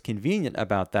think what's convenient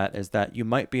about that is that you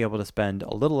might be able to spend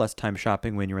a little less time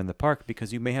shopping when you're in the park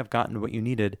because you may have gotten what you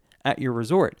needed at your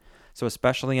resort. So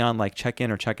especially on like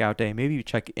check-in or check-out day, maybe you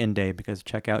check-in day because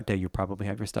check-out day you probably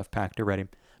have your stuff packed already.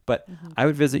 But I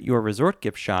would visit your resort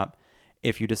gift shop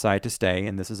if you decide to stay,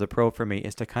 and this is a pro for me,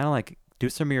 is to kind of like do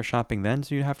some of your shopping then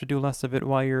so you have to do less of it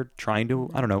while you're trying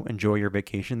to, I don't know, enjoy your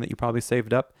vacation that you probably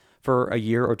saved up for a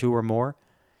year or two or more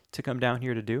to come down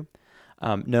here to do.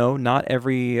 No, not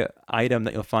every item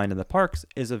that you'll find in the parks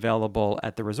is available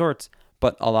at the resorts,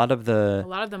 but a lot of them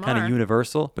kind of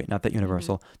universal, not that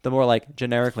universal, the more like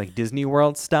generic like Disney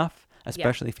World stuff,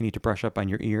 especially if you need to brush up on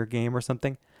your ear game or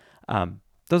something,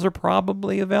 those are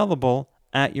probably available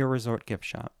at your resort gift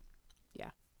shop. Yeah,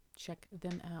 check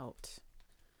them out.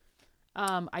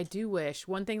 I do wish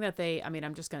one thing that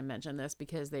I'm just going to mention this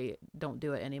because they don't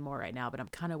do it anymore right now, but I'm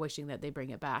kind of wishing that they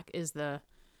bring it back is the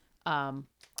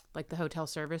hotel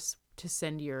service to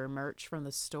send your merch from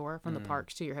the store, from the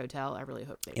parks to your hotel. I really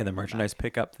hope they the merchandise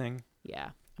pickup thing.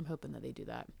 Yeah, I'm hoping that they do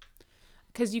that.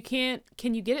 Because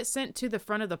can you get it sent to the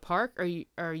front of the park or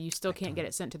you still can't get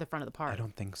it sent to the front of the park? I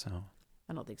don't think so.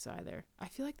 I don't think so either. I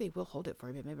feel like they will hold it for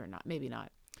you, but maybe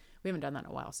not. We haven't done that in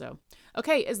a while. So,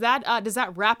 okay, is that does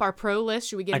that wrap our pro list?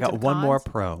 Should we get into the cons? I got one more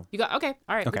pro. You got, okay.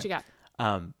 All right. Okay. What you got?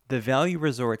 The value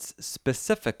resorts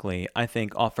specifically, I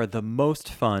think, offer the most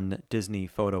fun Disney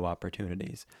photo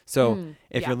opportunities. So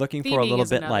if you're looking for a little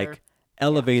bit like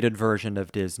elevated version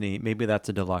of Disney, maybe that's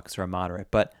a deluxe or a moderate,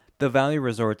 but the value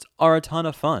resorts are a ton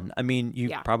of fun. I mean,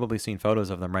 you've probably seen photos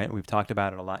of them, right? We've talked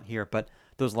about it a lot here, but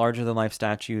those larger than life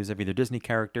statues of either Disney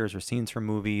characters or scenes from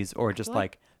movies or just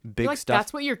like big stuff.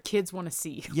 That's what your kids want to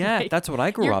see. Yeah, like, that's what I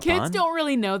grew up on. Your kids don't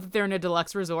really know that they're in a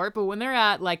deluxe resort, but when they're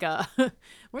at like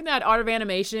when they're at Art of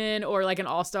Animation or like an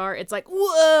All-Star, it's like,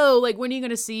 whoa, like when are you going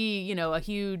to see, a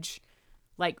huge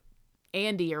like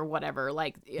Andy or whatever,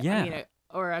 like Yeah. I mean,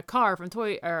 or a car from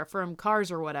from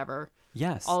Cars or whatever.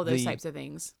 Yes. All those types of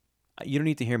things. You don't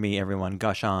need to hear me, everyone,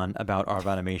 gush on about Art of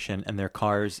Animation and their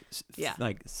Cars, Yeah.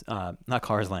 like, not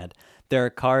Cars Land, their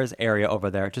Cars area over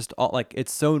there. Just all, like,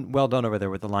 it's so well done over there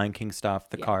with the Lion King stuff,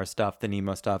 the Cars stuff, the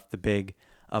Nemo stuff, the big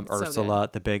Ursula,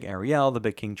 the big Ariel, the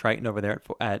big King Triton over there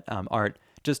at Art.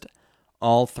 Just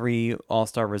all 3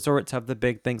 All-Star resorts have the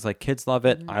big things. Like, kids love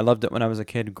it. I loved it when I was a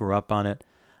kid, grew up on it.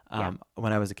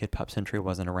 When I was a kid, Pop Century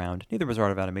wasn't around. Neither was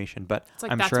Art of Animation, but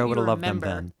like I'm that's sure I what would you have loved them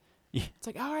remember. then. It's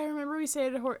like, oh, I remember we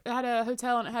stayed at a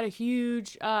hotel and it had a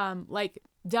huge, like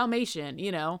Dalmatian,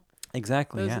 you know.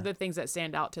 Exactly. Those yeah. are the things that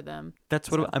stand out to them.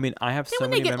 That's what I mean. I have Then so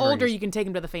when many they get memories. older, you can take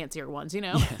them to the fancier ones, you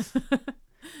know.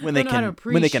 when they know how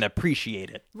to can appreciate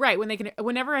it. Right,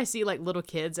 whenever I see like little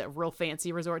kids at real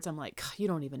fancy resorts, I'm like, you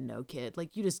don't even know, kid.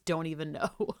 Like, you just don't even know.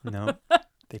 No,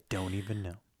 they don't even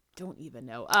know. Don't even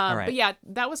know. right. But yeah,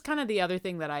 that was kind of the other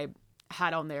thing that I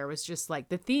had on there was just like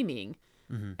the theming.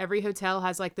 Every hotel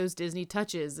has like those Disney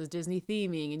touches, the Disney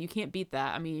theming, and you can't beat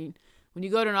that. I mean, when you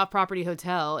go to an off-property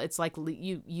hotel, it's like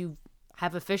you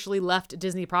have officially left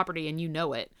Disney property and you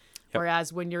know it. Yep.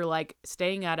 Whereas when you're like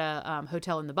staying at a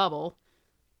hotel in the bubble,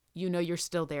 you know you're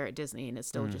still there at Disney and it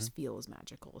still just feels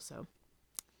magical. So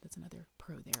that's another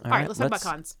pro there. All right, let's talk about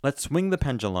cons. Let's swing the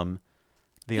pendulum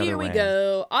the other way. Here we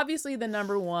go. Obviously, the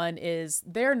number one is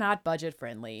they're not budget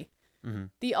friendly.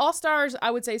 The All-Stars, I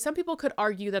would say some people could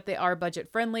argue that they are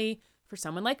budget friendly. For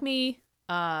someone like me,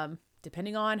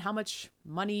 depending on how much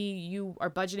money you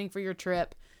are budgeting for your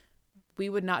trip, we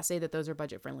would not say that those are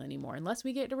budget friendly anymore. Unless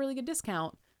we get a really good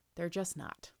discount, they're just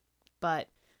not. But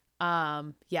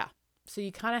yeah, so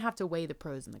you kind of have to weigh the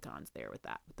pros and the cons there with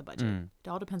the budget. It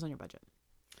all depends on your budget.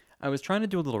 I was trying to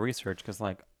do a little research because,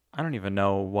 like, I don't even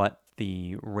know what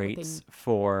the rates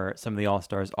for some of the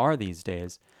All-Stars are these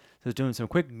days. So I was doing some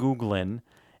quick Googling,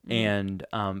 and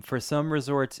for some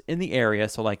resorts in the area,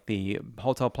 so like the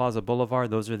Hotel Plaza Boulevard,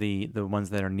 those are the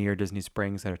ones that are near Disney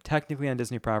Springs that are technically on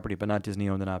Disney property but not Disney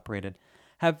owned and operated,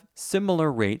 have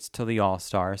similar rates to the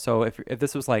All-Star. So if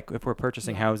this was like, if we're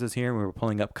purchasing houses here and we were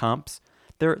pulling up comps,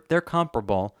 they're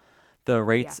comparable. The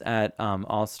rates at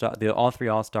all 3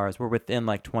 All-Stars were within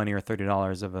like $20 or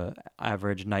 $30 of a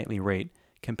average nightly rate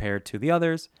compared to the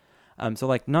others. So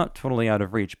like not totally out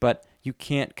of reach, but you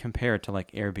can't compare it to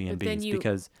like Airbnbs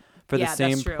because for the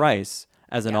same price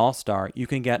as an All-Star, you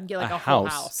can get like a whole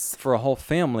house for a whole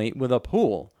family with a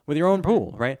pool, with your own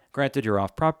pool, right? Granted, you're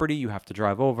off property, you have to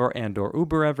drive over and or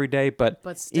Uber every day, but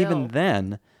still, even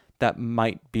then, that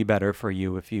might be better for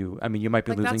you if you, I mean, you might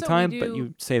be losing time, but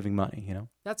you saving money, you know?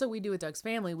 That's what we do with Doug's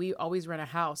family. We always rent a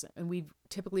house, and we've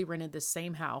typically rented the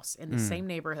same house in the same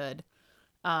neighborhood.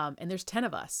 And there's 10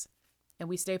 of us, and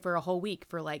we stay for a whole week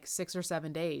for like 6 or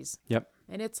 7 days. Yep.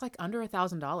 And it's like under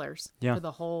 $1,000 for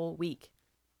the whole week.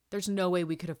 There's no way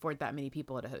we could afford that many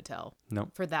people at a hotel. No.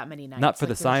 For that many nights. Not for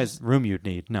the size room you'd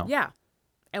need, no. Yeah.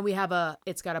 And we have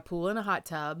it's got a pool and a hot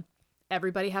tub.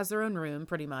 Everybody has their own room,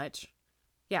 pretty much.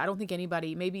 Yeah, I don't think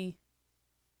anybody,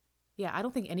 I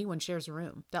don't think anyone shares a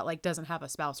room that like doesn't have a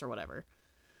spouse or whatever.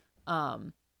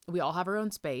 We all have our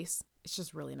own space. It's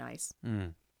just really nice.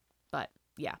 But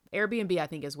yeah, Airbnb I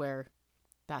think is where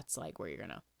that's like where you're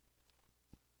gonna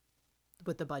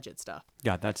with the budget stuff.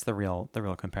 Yeah, that's the real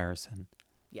comparison.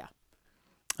 Yeah.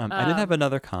 I did have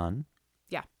another con.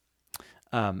 Yeah.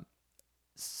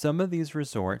 Some of these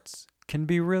resorts can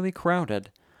be really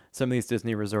crowded. Some of these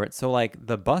Disney resorts. So like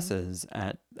the buses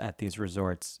at these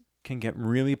resorts can get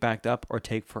really backed up or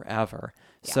take forever.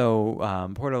 Yeah.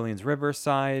 So Port Orleans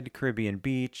Riverside, Caribbean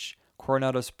Beach,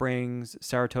 Coronado Springs,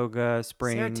 Saratoga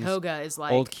Springs. Saratoga is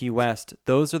like Old Key West.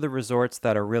 Those are the resorts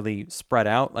that are really spread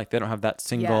out. Like they don't have that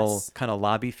single kind of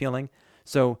lobby feeling.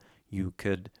 So you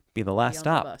could be the last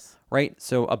stop, right?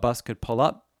 So a bus could pull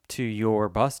up to your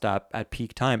bus stop at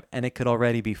peak time and it could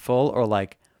already be full or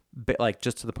like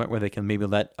just to the point where they can maybe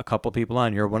let a couple people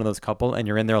on. You're one of those couple and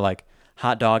you're in there like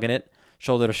hot dogging it,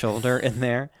 shoulder to shoulder in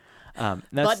there.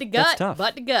 That's tough.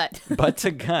 Butt to gut. Butt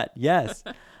to gut, yes.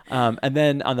 And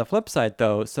then on the flip side,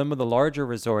 though, some of the larger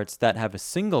resorts that have a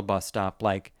single bus stop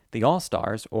like the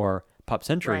All-Stars or Pop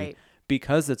Century,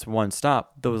 because it's one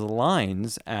stop, those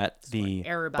lines at the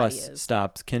bus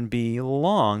stops can be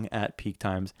long at peak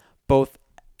times, both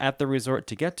at the resort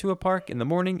to get to a park in the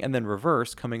morning and then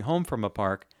reverse coming home from a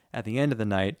park at the end of the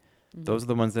night. Those are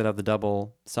the ones that have the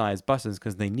double size buses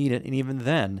because they need it. And even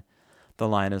then, the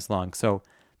line is long. So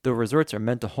the resorts are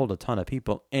meant to hold a ton of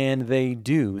people, and they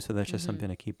do. So that's just something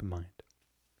to keep in mind.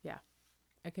 Yeah.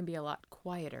 It can be a lot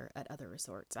quieter at other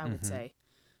resorts, I would say.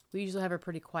 We usually have a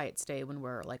pretty quiet stay when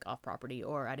we're like off property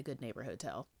or at a good neighbor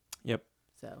hotel. Yep.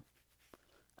 So,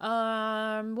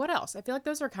 What else? I feel like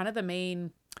those are kind of the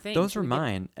main things. Those are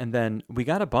mine. And then we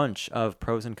got a bunch of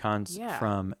pros and cons Yeah.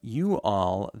 from you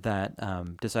all that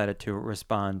decided to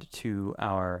respond to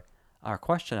our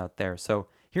question out there. So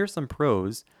here's some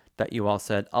pros that you all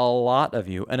said. A lot of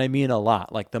you, and I mean a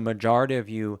lot, like the majority of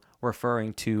you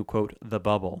referring to, quote, the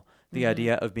bubble. The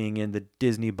idea of being in the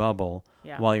Disney bubble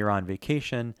Yeah. while you're on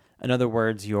vacation. In other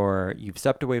words, you've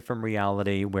stepped away from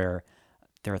reality where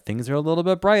there are things that are a little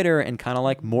bit brighter and kind of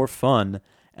like more fun.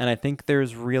 And I think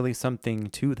there's really something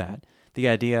to that. The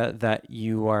idea that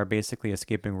you are basically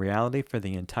escaping reality for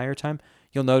the entire time.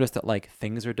 You'll notice that like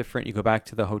things are different. You go back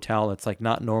to the hotel, it's like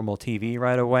not normal TV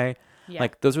right away. Yeah.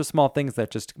 Like those are small things that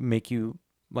just make you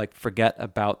like forget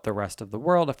about the rest of the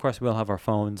world. Of course, we'll have our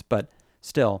phones, but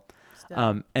still.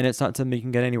 And it's not something you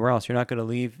can get anywhere else. You're not going to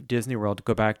leave Disney World to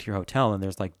go back to your hotel and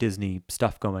there's like Disney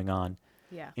stuff going on.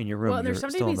 Yeah. In your room. Well, You're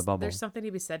still in the bubble. There's something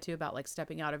to be said too about like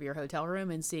stepping out of your hotel room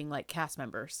and seeing like cast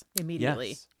members immediately.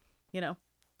 Yes. You know,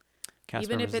 Cast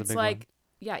even members if is a it's big like, one.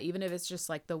 yeah, even if it's just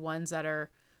like the ones that are,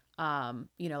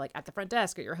 you know, like at the front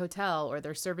desk at your hotel, or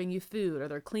they're serving you food, or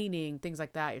they're cleaning, things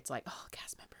like that. It's like, oh,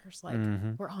 cast members,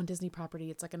 like we're on Disney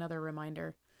property. It's like another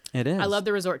reminder. It is. I love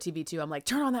the resort TV too. I'm like,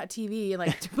 turn on that TV and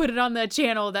like put it on the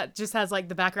channel that just has like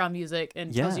the background music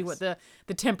and tells you what the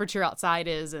temperature outside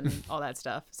is and all that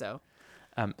stuff. So.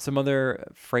 Some other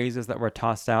phrases that were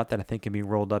tossed out that I think can be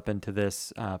rolled up into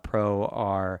this pro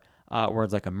are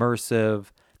words like immersive.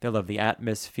 They love the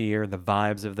atmosphere, the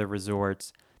vibes of the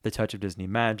resorts, the touch of Disney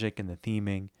magic, and the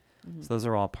theming. So those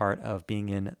are all part of being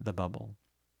in the bubble.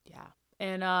 Yeah.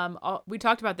 And we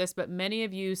talked about this, but many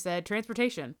of you said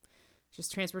transportation.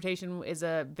 Just transportation is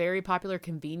a very popular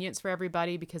convenience for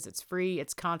everybody because it's free,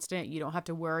 it's constant, you don't have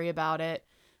to worry about it.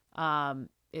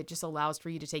 It just allows for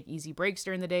you to take easy breaks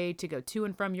during the day to go to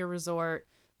and from your resort.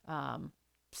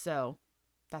 So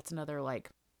that's another, like,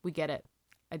 we get it.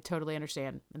 I totally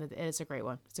understand. And it's a great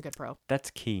one. It's a good pro.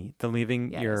 That's key. The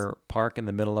leaving Yeah, it your park in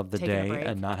the middle of the Taking a day break.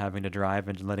 and not having to drive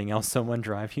and letting someone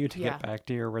drive you to Yeah. get back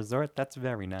to your resort. That's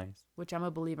very nice. Which I'm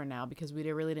a believer now because we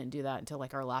really didn't do that until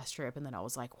like our last trip. And then I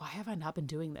was like, why have I not been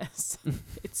doing this?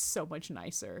 It's so much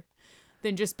nicer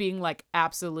than just being like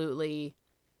absolutely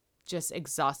just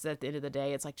exhausted at the end of the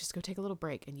day. It's like, just go take a little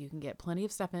break and you can get plenty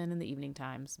of stuff in the evening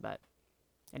times. But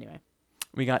anyway.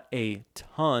 We got a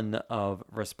ton of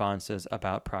responses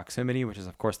about proximity, which is,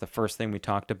 of course, the first thing we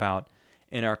talked about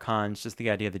in our cons, just the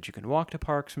idea that you can walk to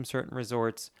parks from certain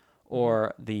resorts,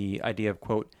 or the idea of,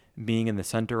 quote, being in the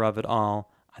center of it all.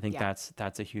 I think Yeah.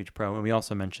 that's a huge pro. And we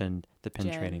also mentioned the pin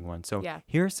Jen. trading one. So Yeah.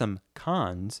 here are some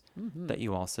cons that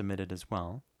you all submitted as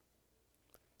well.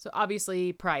 So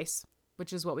obviously price,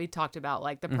 which is what we talked about.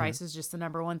 Like the price is just the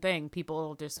number one thing.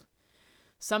 People just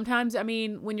sometimes, I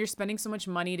mean, when you're spending so much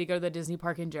money to go to the Disney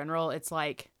park in general, it's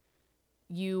like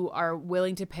you are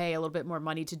willing to pay a little bit more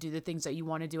money to do the things that you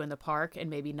want to do in the park and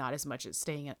maybe not as much as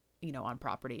staying at, you know, on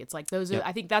property. It's like those are,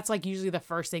 I think that's like usually the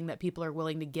first thing that people are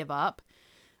willing to give up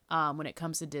when it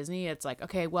comes to Disney. It's like,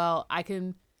 okay, well, I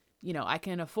can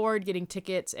afford getting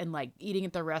tickets and like eating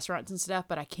at the restaurants and stuff,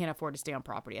 but I can't afford to stay on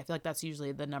property. I feel like that's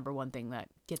usually the number one thing that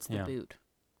gets the boot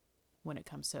when it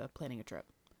comes to planning a trip.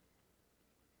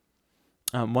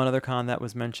 One other con that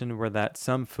was mentioned were that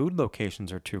some food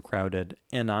locations are too crowded.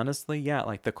 And honestly, yeah,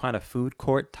 like the kind of food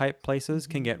court type places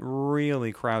can get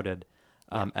really crowded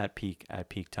at peak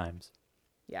times.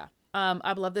 Yeah.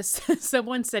 I love this.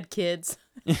 Someone said kids.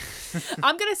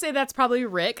 I'm going to say that's probably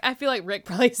Rick. I feel like Rick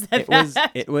probably said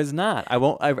that. It was not.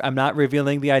 I'm not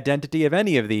revealing the identity of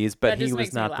any of these, but That he just was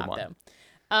makes me not the laugh, one.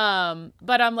 though.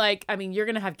 But I'm like, I mean, you're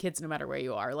going to have kids no matter where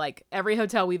you are. Like every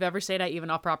hotel we've ever stayed at, even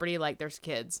off property, like there's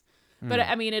kids. But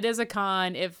I mean, it is a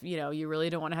con if, you know, you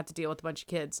really don't want to have to deal with a bunch of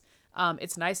kids.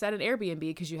 It's nice at an Airbnb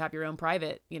because you have your own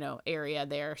private, you know, area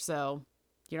there. So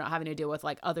you're not having to deal with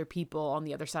like other people on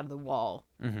the other side of the wall.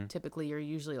 Typically, you're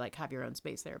usually like have your own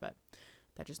space there, but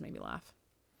that just made me laugh.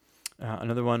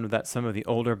 Another one that some of the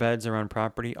older beds around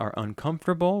property are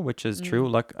uncomfortable, which is true.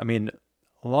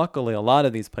 Luckily, a lot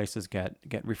of these places get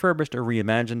refurbished or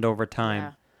reimagined over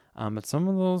time. But some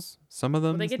of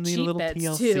them they get need a cheap little beds,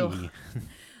 TLC. too.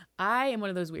 I am one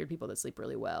of those weird people that sleep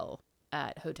really well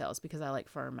at hotels because I like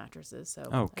firm mattresses. So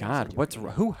Oh God,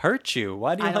 who hurt you?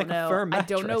 Why do you I like don't know. a firm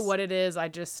mattress? I don't know what it is. I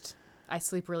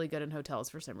sleep really good in hotels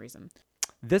for some reason.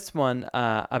 This one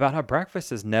about how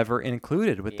breakfast is never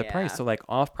included with the price. Yeah. So like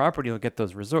off property, you'll get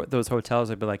those hotels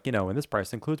would be like, you know, and this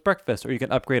price includes breakfast, or you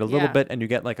can upgrade a little bit and you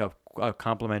get like a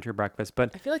complimentary breakfast.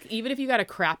 But I feel like even if you got a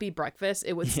crappy breakfast,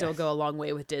 it would still go a long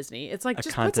way with Disney. It's like A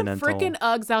just put some continental- freaking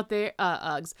Uggs out there.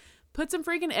 Put some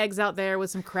freaking eggs out there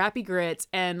with some crappy grits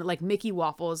and like Mickey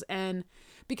waffles, and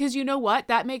Because you know what?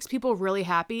 That makes people really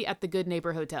happy at the Good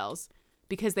Neighbor hotels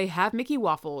because they have Mickey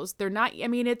waffles. They're not, I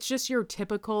mean, it's just your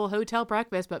typical hotel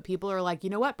breakfast, but people are like, you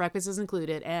know what? Breakfast is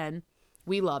included and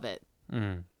we love it.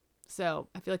 Mm. So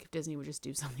I feel like if Disney would just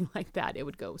do something like that, it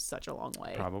would go such a long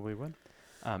way. Probably would.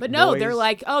 But no, noise- they're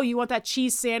like, oh, you want that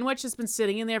cheese sandwich that's been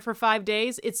sitting in there for 5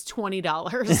 days? It's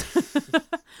 $20.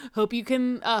 Hope you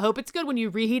can, hope it's good when you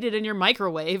reheat it in your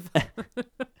microwave.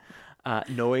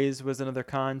 Noise was another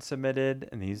con submitted,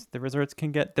 and the resorts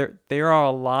can get there are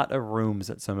a lot of rooms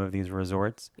at some of these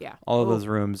resorts. Yeah. All of Ooh. those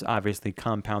rooms obviously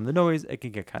compound the noise. It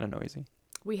can get kind of noisy.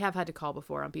 We have had to call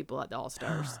before on people at the All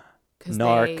Stars because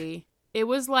Narc. it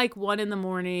was like 1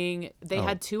 a.m. They Oh.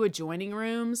 had 2 adjoining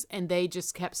rooms and they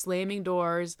just kept slamming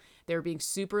doors. They were being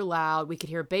super loud. We could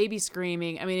hear baby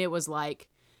screaming. I mean, it was like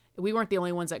we weren't the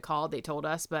only ones that called. They told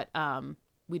us, but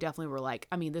we definitely were like,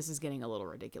 I mean, this is getting a little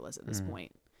ridiculous at this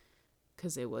point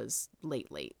because it was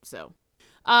late. So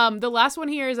the last one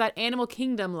here is that Animal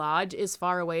Kingdom Lodge is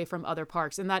far away from other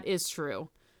parks, and that is true.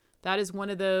 That is one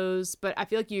of those, but I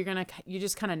feel like you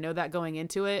just kind of know that going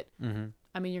into it. Mm-hmm.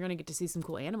 I mean, you're going to get to see some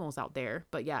cool animals out there,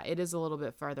 but yeah, it is a little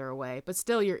bit farther away, but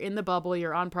still you're in the bubble,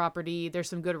 you're on property. There's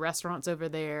some good restaurants over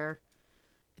there.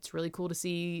 It's really cool to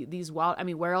see these wild, I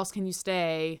mean, where else can you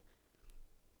stay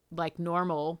like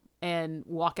normal and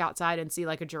walk outside and see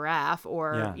like a giraffe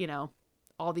or, you know,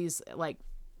 all these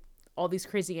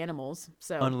crazy animals.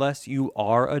 So Unless you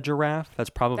are a giraffe, that's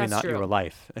probably That's not true. your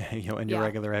life, you know, in your Yeah.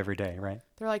 regular everyday, right?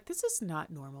 they're like, this is not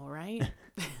normal, right?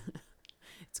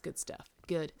 It's good stuff.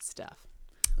 Good stuff.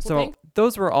 So thank-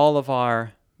 those were all of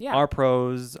our Yeah.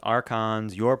 pros, our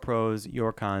cons, your pros,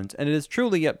 your cons, and it is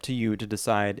truly up to you to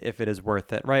decide if it is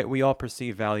worth it, right? We all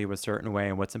perceive value a certain way,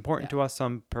 and what's important to us.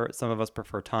 Some of us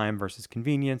prefer time versus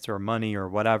convenience, or money, or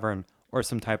whatever, or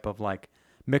some type of like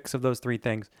mix of those three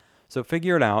things. So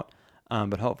figure it out.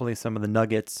 But hopefully, some of the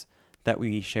nuggets that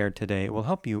we shared today will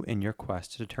help you in your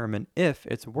quest to determine if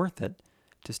it's worth it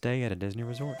to stay at a Disney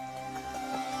resort.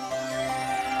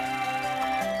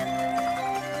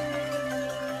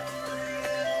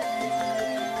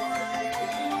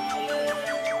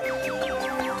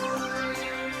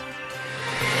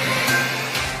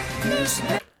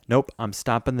 Nope, I'm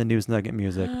stopping the news nugget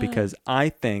music because I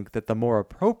think that the more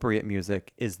appropriate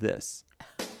music is this.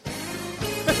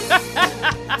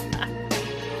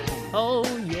 Oh,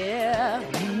 yeah.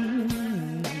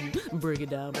 Break it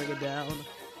down, break it down. Are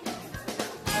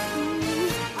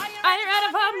you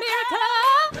ready for a miracle?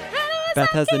 Beth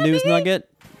has the news nugget.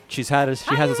 She has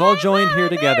us all joined here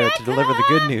together to deliver the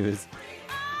good news.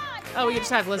 Oh, we just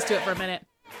have to listen to it for a minute.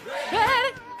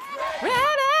 Ready? Ready?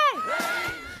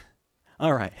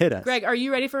 All right, hit us. Greg, are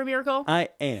you ready for a miracle? I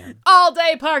am. All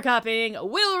Day Park Hopping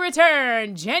will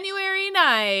return January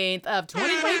 9th of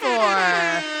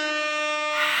 2024.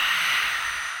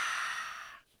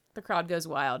 The crowd goes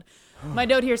wild. My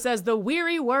note here says, the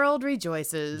weary world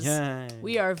rejoices. Yay.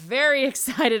 We are very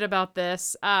excited about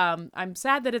this. I'm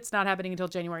sad that it's not happening until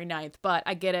January 9th, but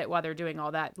I get it while they're doing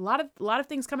all that. A lot of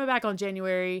things coming back on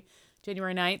January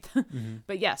 9th.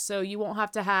 But yes, so you won't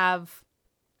have to have,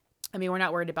 I mean, we're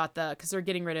not worried about because they're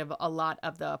getting rid of a lot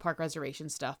of the park reservation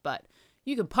stuff, but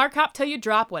you can park hop till you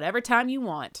drop whatever time you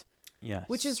want. Yes.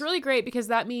 Which is really great because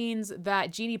that means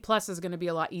that Genie Plus is going to be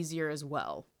a lot easier as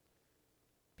well.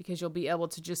 Because you'll be able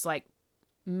to just like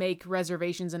make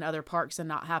reservations in other parks and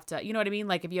not have to, you know what I mean?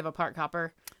 Like if you have a park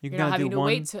hopper, you you're can not having do to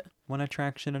wait to, one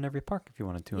attraction in every park if you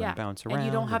wanted to and bounce around. and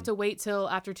you don't have to wait till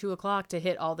after 2:00 to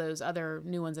hit all those other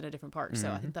new ones in a different park. So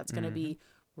I think that's going to be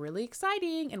really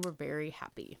exciting and we're very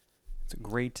happy. It's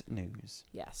great news.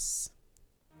 Yes.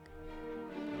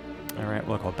 All right,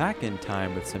 we'll go back in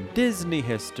time with some Disney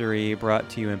history brought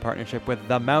to you in partnership with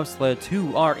the Mouselets,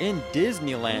 who are in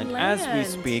Disneyland as we Land.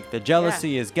 speak. The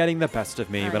jealousy is getting the best of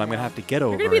me, but I'm going to have to get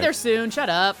over You're going to be it. there soon. Shut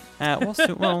up.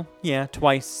 Yeah,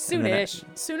 twice. in the Soonish.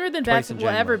 Sooner than twice Beth in will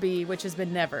ever January. be, which has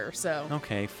been never. So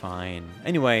Okay, fine.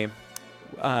 Anyway,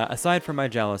 aside from my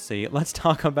jealousy, let's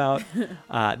talk about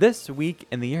this week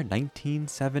in the year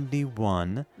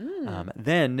 1971.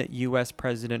 Then U.S.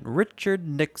 President Richard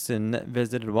Nixon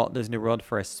visited Walt Disney World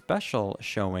for a special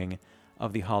showing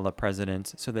of the Hall of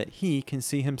Presidents so that he can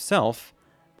see himself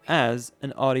as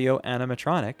an audio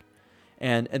animatronic.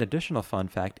 And an additional fun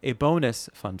fact, a bonus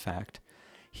fun fact,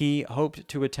 he hoped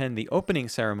to attend the opening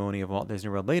ceremony of Walt Disney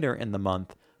World later in the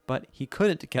month, but he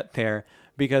couldn't get there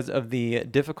because of the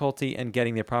difficulty in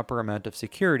getting the proper amount of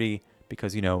security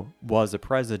because, was a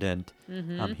president.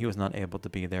 He was not able to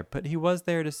be there, but he was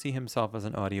there to see himself as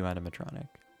an audio animatronic.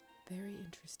 very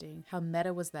interesting. How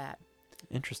meta was that?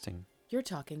 Interesting. you're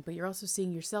talking, but you're also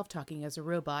seeing yourself talking as a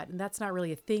robot, and that's not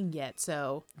really a thing yet.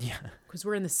 So, Yeah. because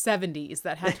we're in the 70s,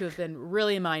 that had to have been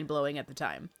really mind blowing at the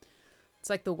time. It's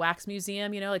like the wax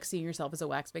museum, like seeing yourself as a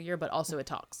wax figure, but also it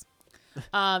talks.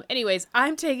 Anyways,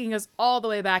 I'm taking us all the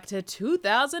way back to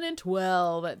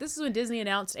 2012. This is when Disney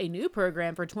announced a new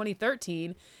program for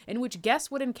 2013 in which guests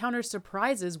would encounter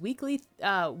surprise weekly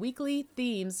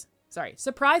themes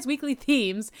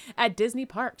at Disney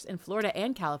parks in Florida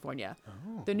and California.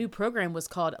 Oh. The new program was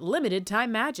called Limited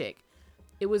Time Magic.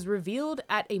 It was revealed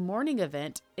at a morning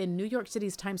event in New York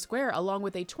City's Times Square, along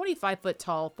with a 25-foot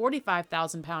tall,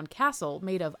 45,000-pound castle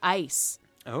made of ice.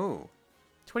 Oh.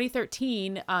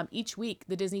 2013, each week,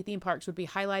 the Disney theme parks would be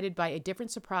highlighted by a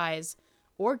different surprise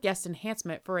or guest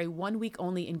enhancement for a 1-week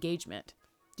only engagement.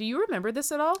 Do you remember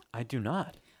this at all? I do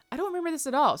not. I don't remember this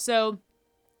at all. So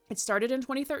it started in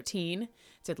 2013. It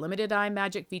said Limited Time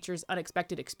Magic features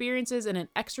unexpected experiences and an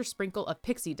extra sprinkle of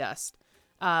pixie dust.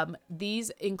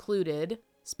 These included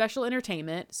special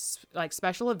entertainment, like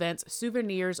special events,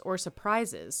 souvenirs, or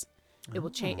surprises. It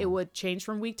would change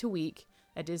from week to week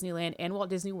at Disneyland and Walt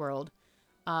Disney World.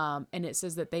 And it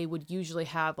says that they would usually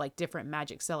have like different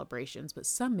magic celebrations, but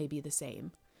some may be the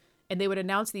same. And they would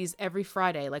announce these every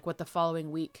Friday, like what the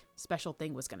following week special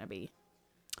thing was going to be.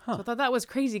 Huh. So I thought that was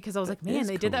crazy because I was like, man,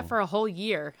 they did that for a whole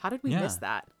year. How did we miss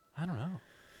that? I don't know.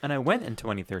 And I went in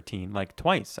 2013, like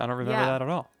twice. I don't remember that at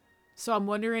all. So I'm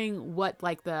wondering what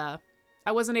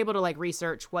I wasn't able to like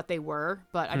research what they were,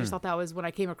 but I just thought that was when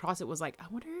I came across it was like, I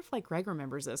wonder if like Greg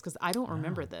remembers this because I don't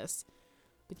remember this.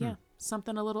 But yeah,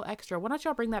 something a little extra. Why don't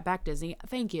y'all bring that back, Disney?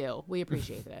 Thank you. We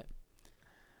appreciate it.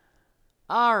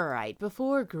 All right.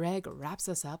 Before Greg wraps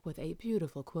us up with a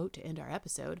beautiful quote to end our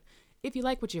episode, if you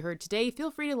like what you heard today,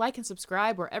 feel free to like and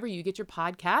subscribe wherever you get your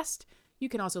podcast. You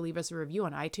can also leave us a review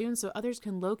on iTunes so others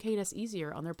can locate us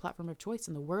easier on their platform of choice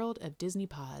in the world of Disney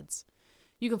Pods.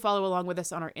 You can follow along with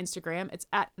us on our Instagram. It's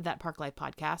at That Park Life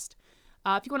Podcast.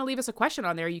 If you want to leave us a question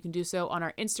on there, you can do so on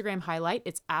our Instagram highlight.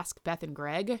 It's Ask Beth and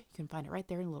Greg. You can find it right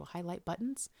there in the little highlight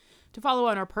buttons. To follow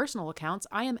on our personal accounts,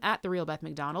 I am at The Real Beth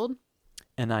McDonald.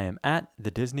 And I am at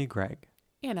The Disney Greg.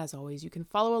 And as always, you can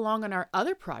follow along on our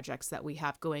other projects that we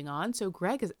have going on. So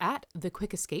Greg is at The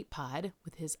Quick Escape Pod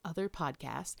with his other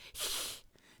podcast.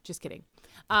 Just kidding.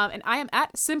 And I am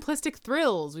at Simplistic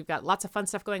Thrills. We've got lots of fun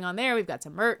stuff going on there. We've got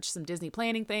some merch, some Disney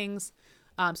planning things.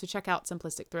 So check out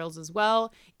Simplistic Thrills as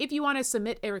well. If you want to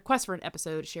submit a request for an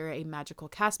episode, share a magical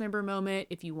cast member moment.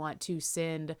 If you want to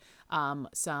send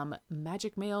some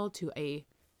magic mail to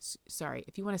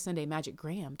if you want to send a magic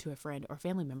gram to a friend or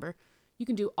family member, you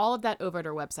can do all of that over at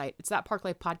our website. It's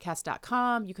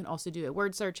thatparklifepodcast.com. You can also do a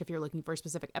word search if you're looking for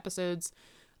specific episodes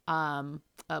of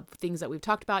things that we've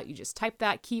talked about. You just type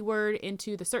that keyword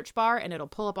into the search bar and it'll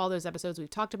pull up all those episodes we've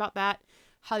talked about. That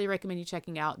highly recommend you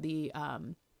checking out the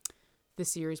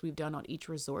series we've done on each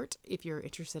resort if you're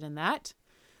interested in that.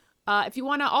 If you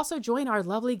want to also join our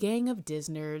lovely gang of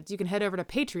Disnerds, you can head over to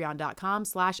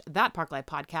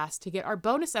patreon.com/thatparklifepodcast to get our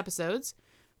bonus episodes.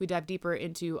 We dive deeper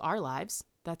into our lives.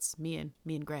 That's me and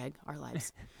Greg, our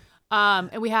lives.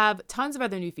 And we have tons of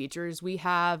other new features. We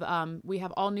have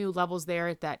all new levels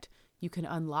there that you can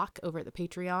unlock over at the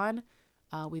Patreon.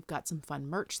 We've got some fun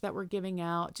merch that we're giving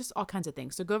out, just all kinds of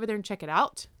things. So go over there and check it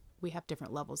out. We have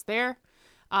different levels there.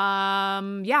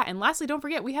 And lastly, don't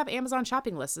forget, we have Amazon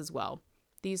shopping lists as well.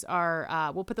 These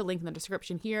are, we'll put the link in the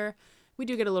description here. We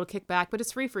do get a little kickback, but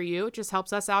it's free for you. It just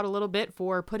helps us out a little bit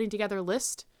for putting together a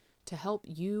list to help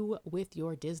you with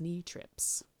your Disney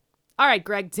trips. All right,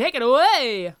 Greg, take it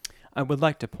away. I would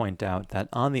like to point out that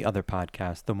on the other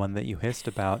podcast, the one that you hissed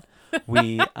about,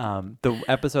 we the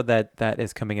episode that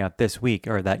is coming out this week,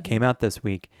 or that came out this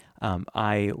week,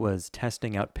 I was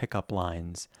testing out pickup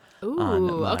lines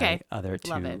on my other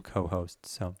two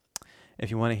co-hosts. So if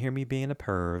you want to hear me being a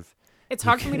perv, it's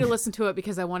hard for me to listen to it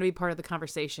because I want to be part of the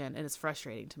conversation, and it's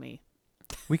frustrating to me.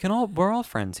 We're all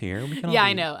friends here. We can all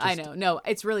I know. No,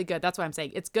 it's really good. That's why I'm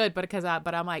saying it's good, but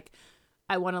I'm like,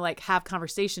 I want to like have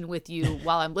conversation with you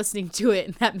while I'm listening to it,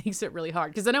 and that makes it really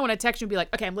hard because then I want to text you and be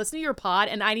like, okay, I'm listening to your pod,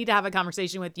 and I need to have a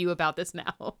conversation with you about this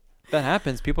now. That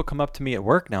happens. People come up to me at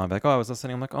work now and be like, oh, I was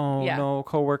listening. I'm like, oh, no,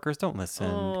 coworkers, don't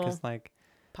listen because like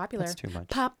popular. That's too much.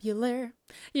 Popular.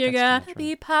 You gotta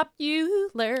be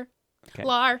popular. Okay.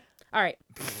 Lar. All right.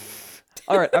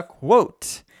 All right, a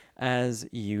quote. As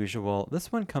usual,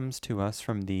 this one comes to us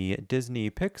from the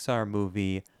Disney Pixar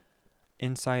movie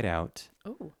Inside Out.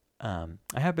 Oh.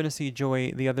 I happened to see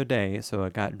Joy the other day, so I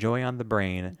got Joy on the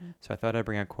brain. Mm-hmm. So I thought I'd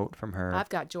bring a quote from her. I've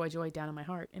got Joy down in my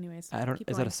heart. Anyways,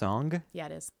 is that a song? Yeah,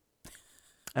 it is.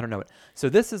 I don't know it. So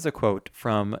this is a quote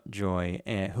from Joy,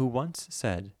 who once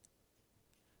said,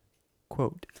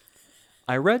 quote,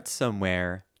 I read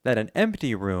somewhere that an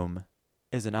empty room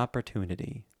is an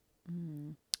opportunity.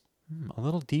 A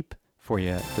little deep for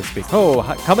you this week. Oh,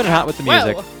 coming in hot with the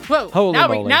music. Whoa. Holy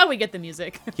moly. Now we get the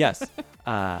music. Yes.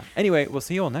 Anyway, we'll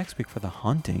see you all next week for The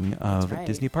Haunting of right.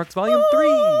 Disney Parks Volume 3.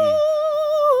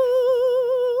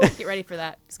 Get ready for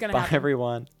that. It's going to Bye, happen.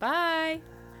 everyone. Bye.